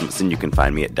Joseph Osmundson. You can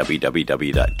find me at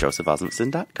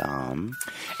www.josephosmundson.com.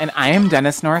 And I am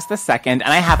Dennis Norris II, and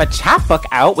I have a chapbook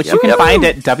out, which you can find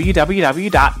at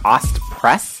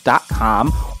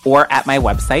www.ostpress.com or at my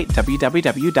website,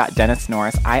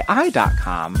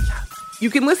 www.dennisnorrisii.com. You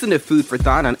can listen to Food for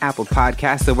Thought on Apple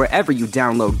Podcasts or wherever you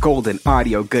download golden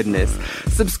audio goodness.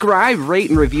 Subscribe, rate,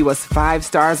 and review us 5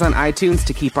 stars on iTunes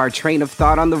to keep our train of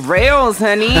thought on the rails,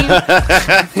 honey.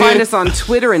 Find us on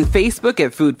Twitter and Facebook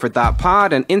at Food for Thought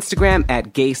Pod, and Instagram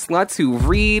at Gay Sluts Who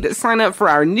Read. Sign up for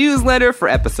our newsletter for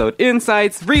episode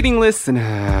insights, reading lists, and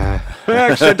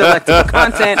extra delectable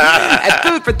content at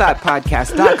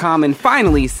foodforthoughtpodcast.com. And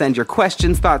finally, send your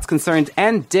questions, thoughts, concerns,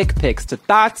 and dick pics to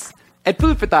thoughts at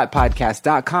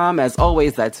foodforthoughtpodcast.com. As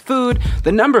always, that's food,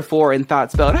 the number 4 in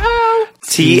thought spelled how?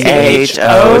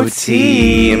 T-H-O-T.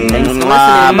 Thanks for listening.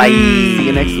 Bye. See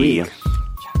you next week.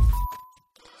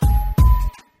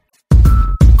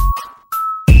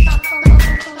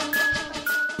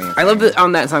 I love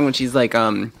on that song when she's like,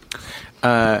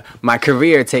 my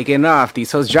career taking off,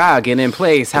 these hoes jogging in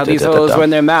place, how these hoes run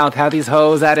their mouth, how these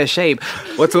hoes out of shape,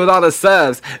 what's with all the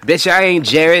subs, bitch I ain't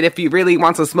Jared, if you really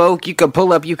want some smoke you can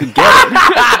pull up, you can get it.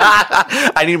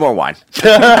 I need more wine.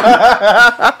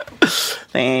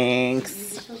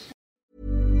 Thanks.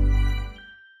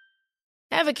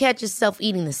 Ever catch yourself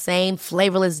eating the same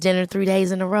flavorless dinner 3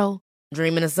 days in a row?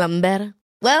 Dreaming of something better?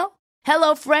 Well,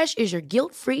 HelloFresh is your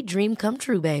guilt-free dream come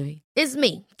true, baby. It's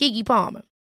me, Keke Palmer.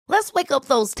 Let's wake up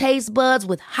those taste buds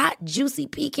with hot, juicy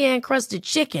pecan-crusted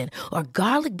chicken or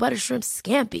garlic butter shrimp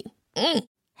scampi.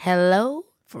 Hello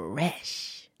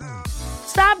Fresh.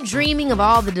 Stop dreaming of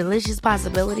all the delicious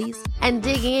possibilities and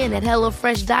dig in at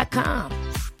HelloFresh.com.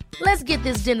 Let's get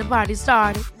this dinner party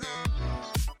started.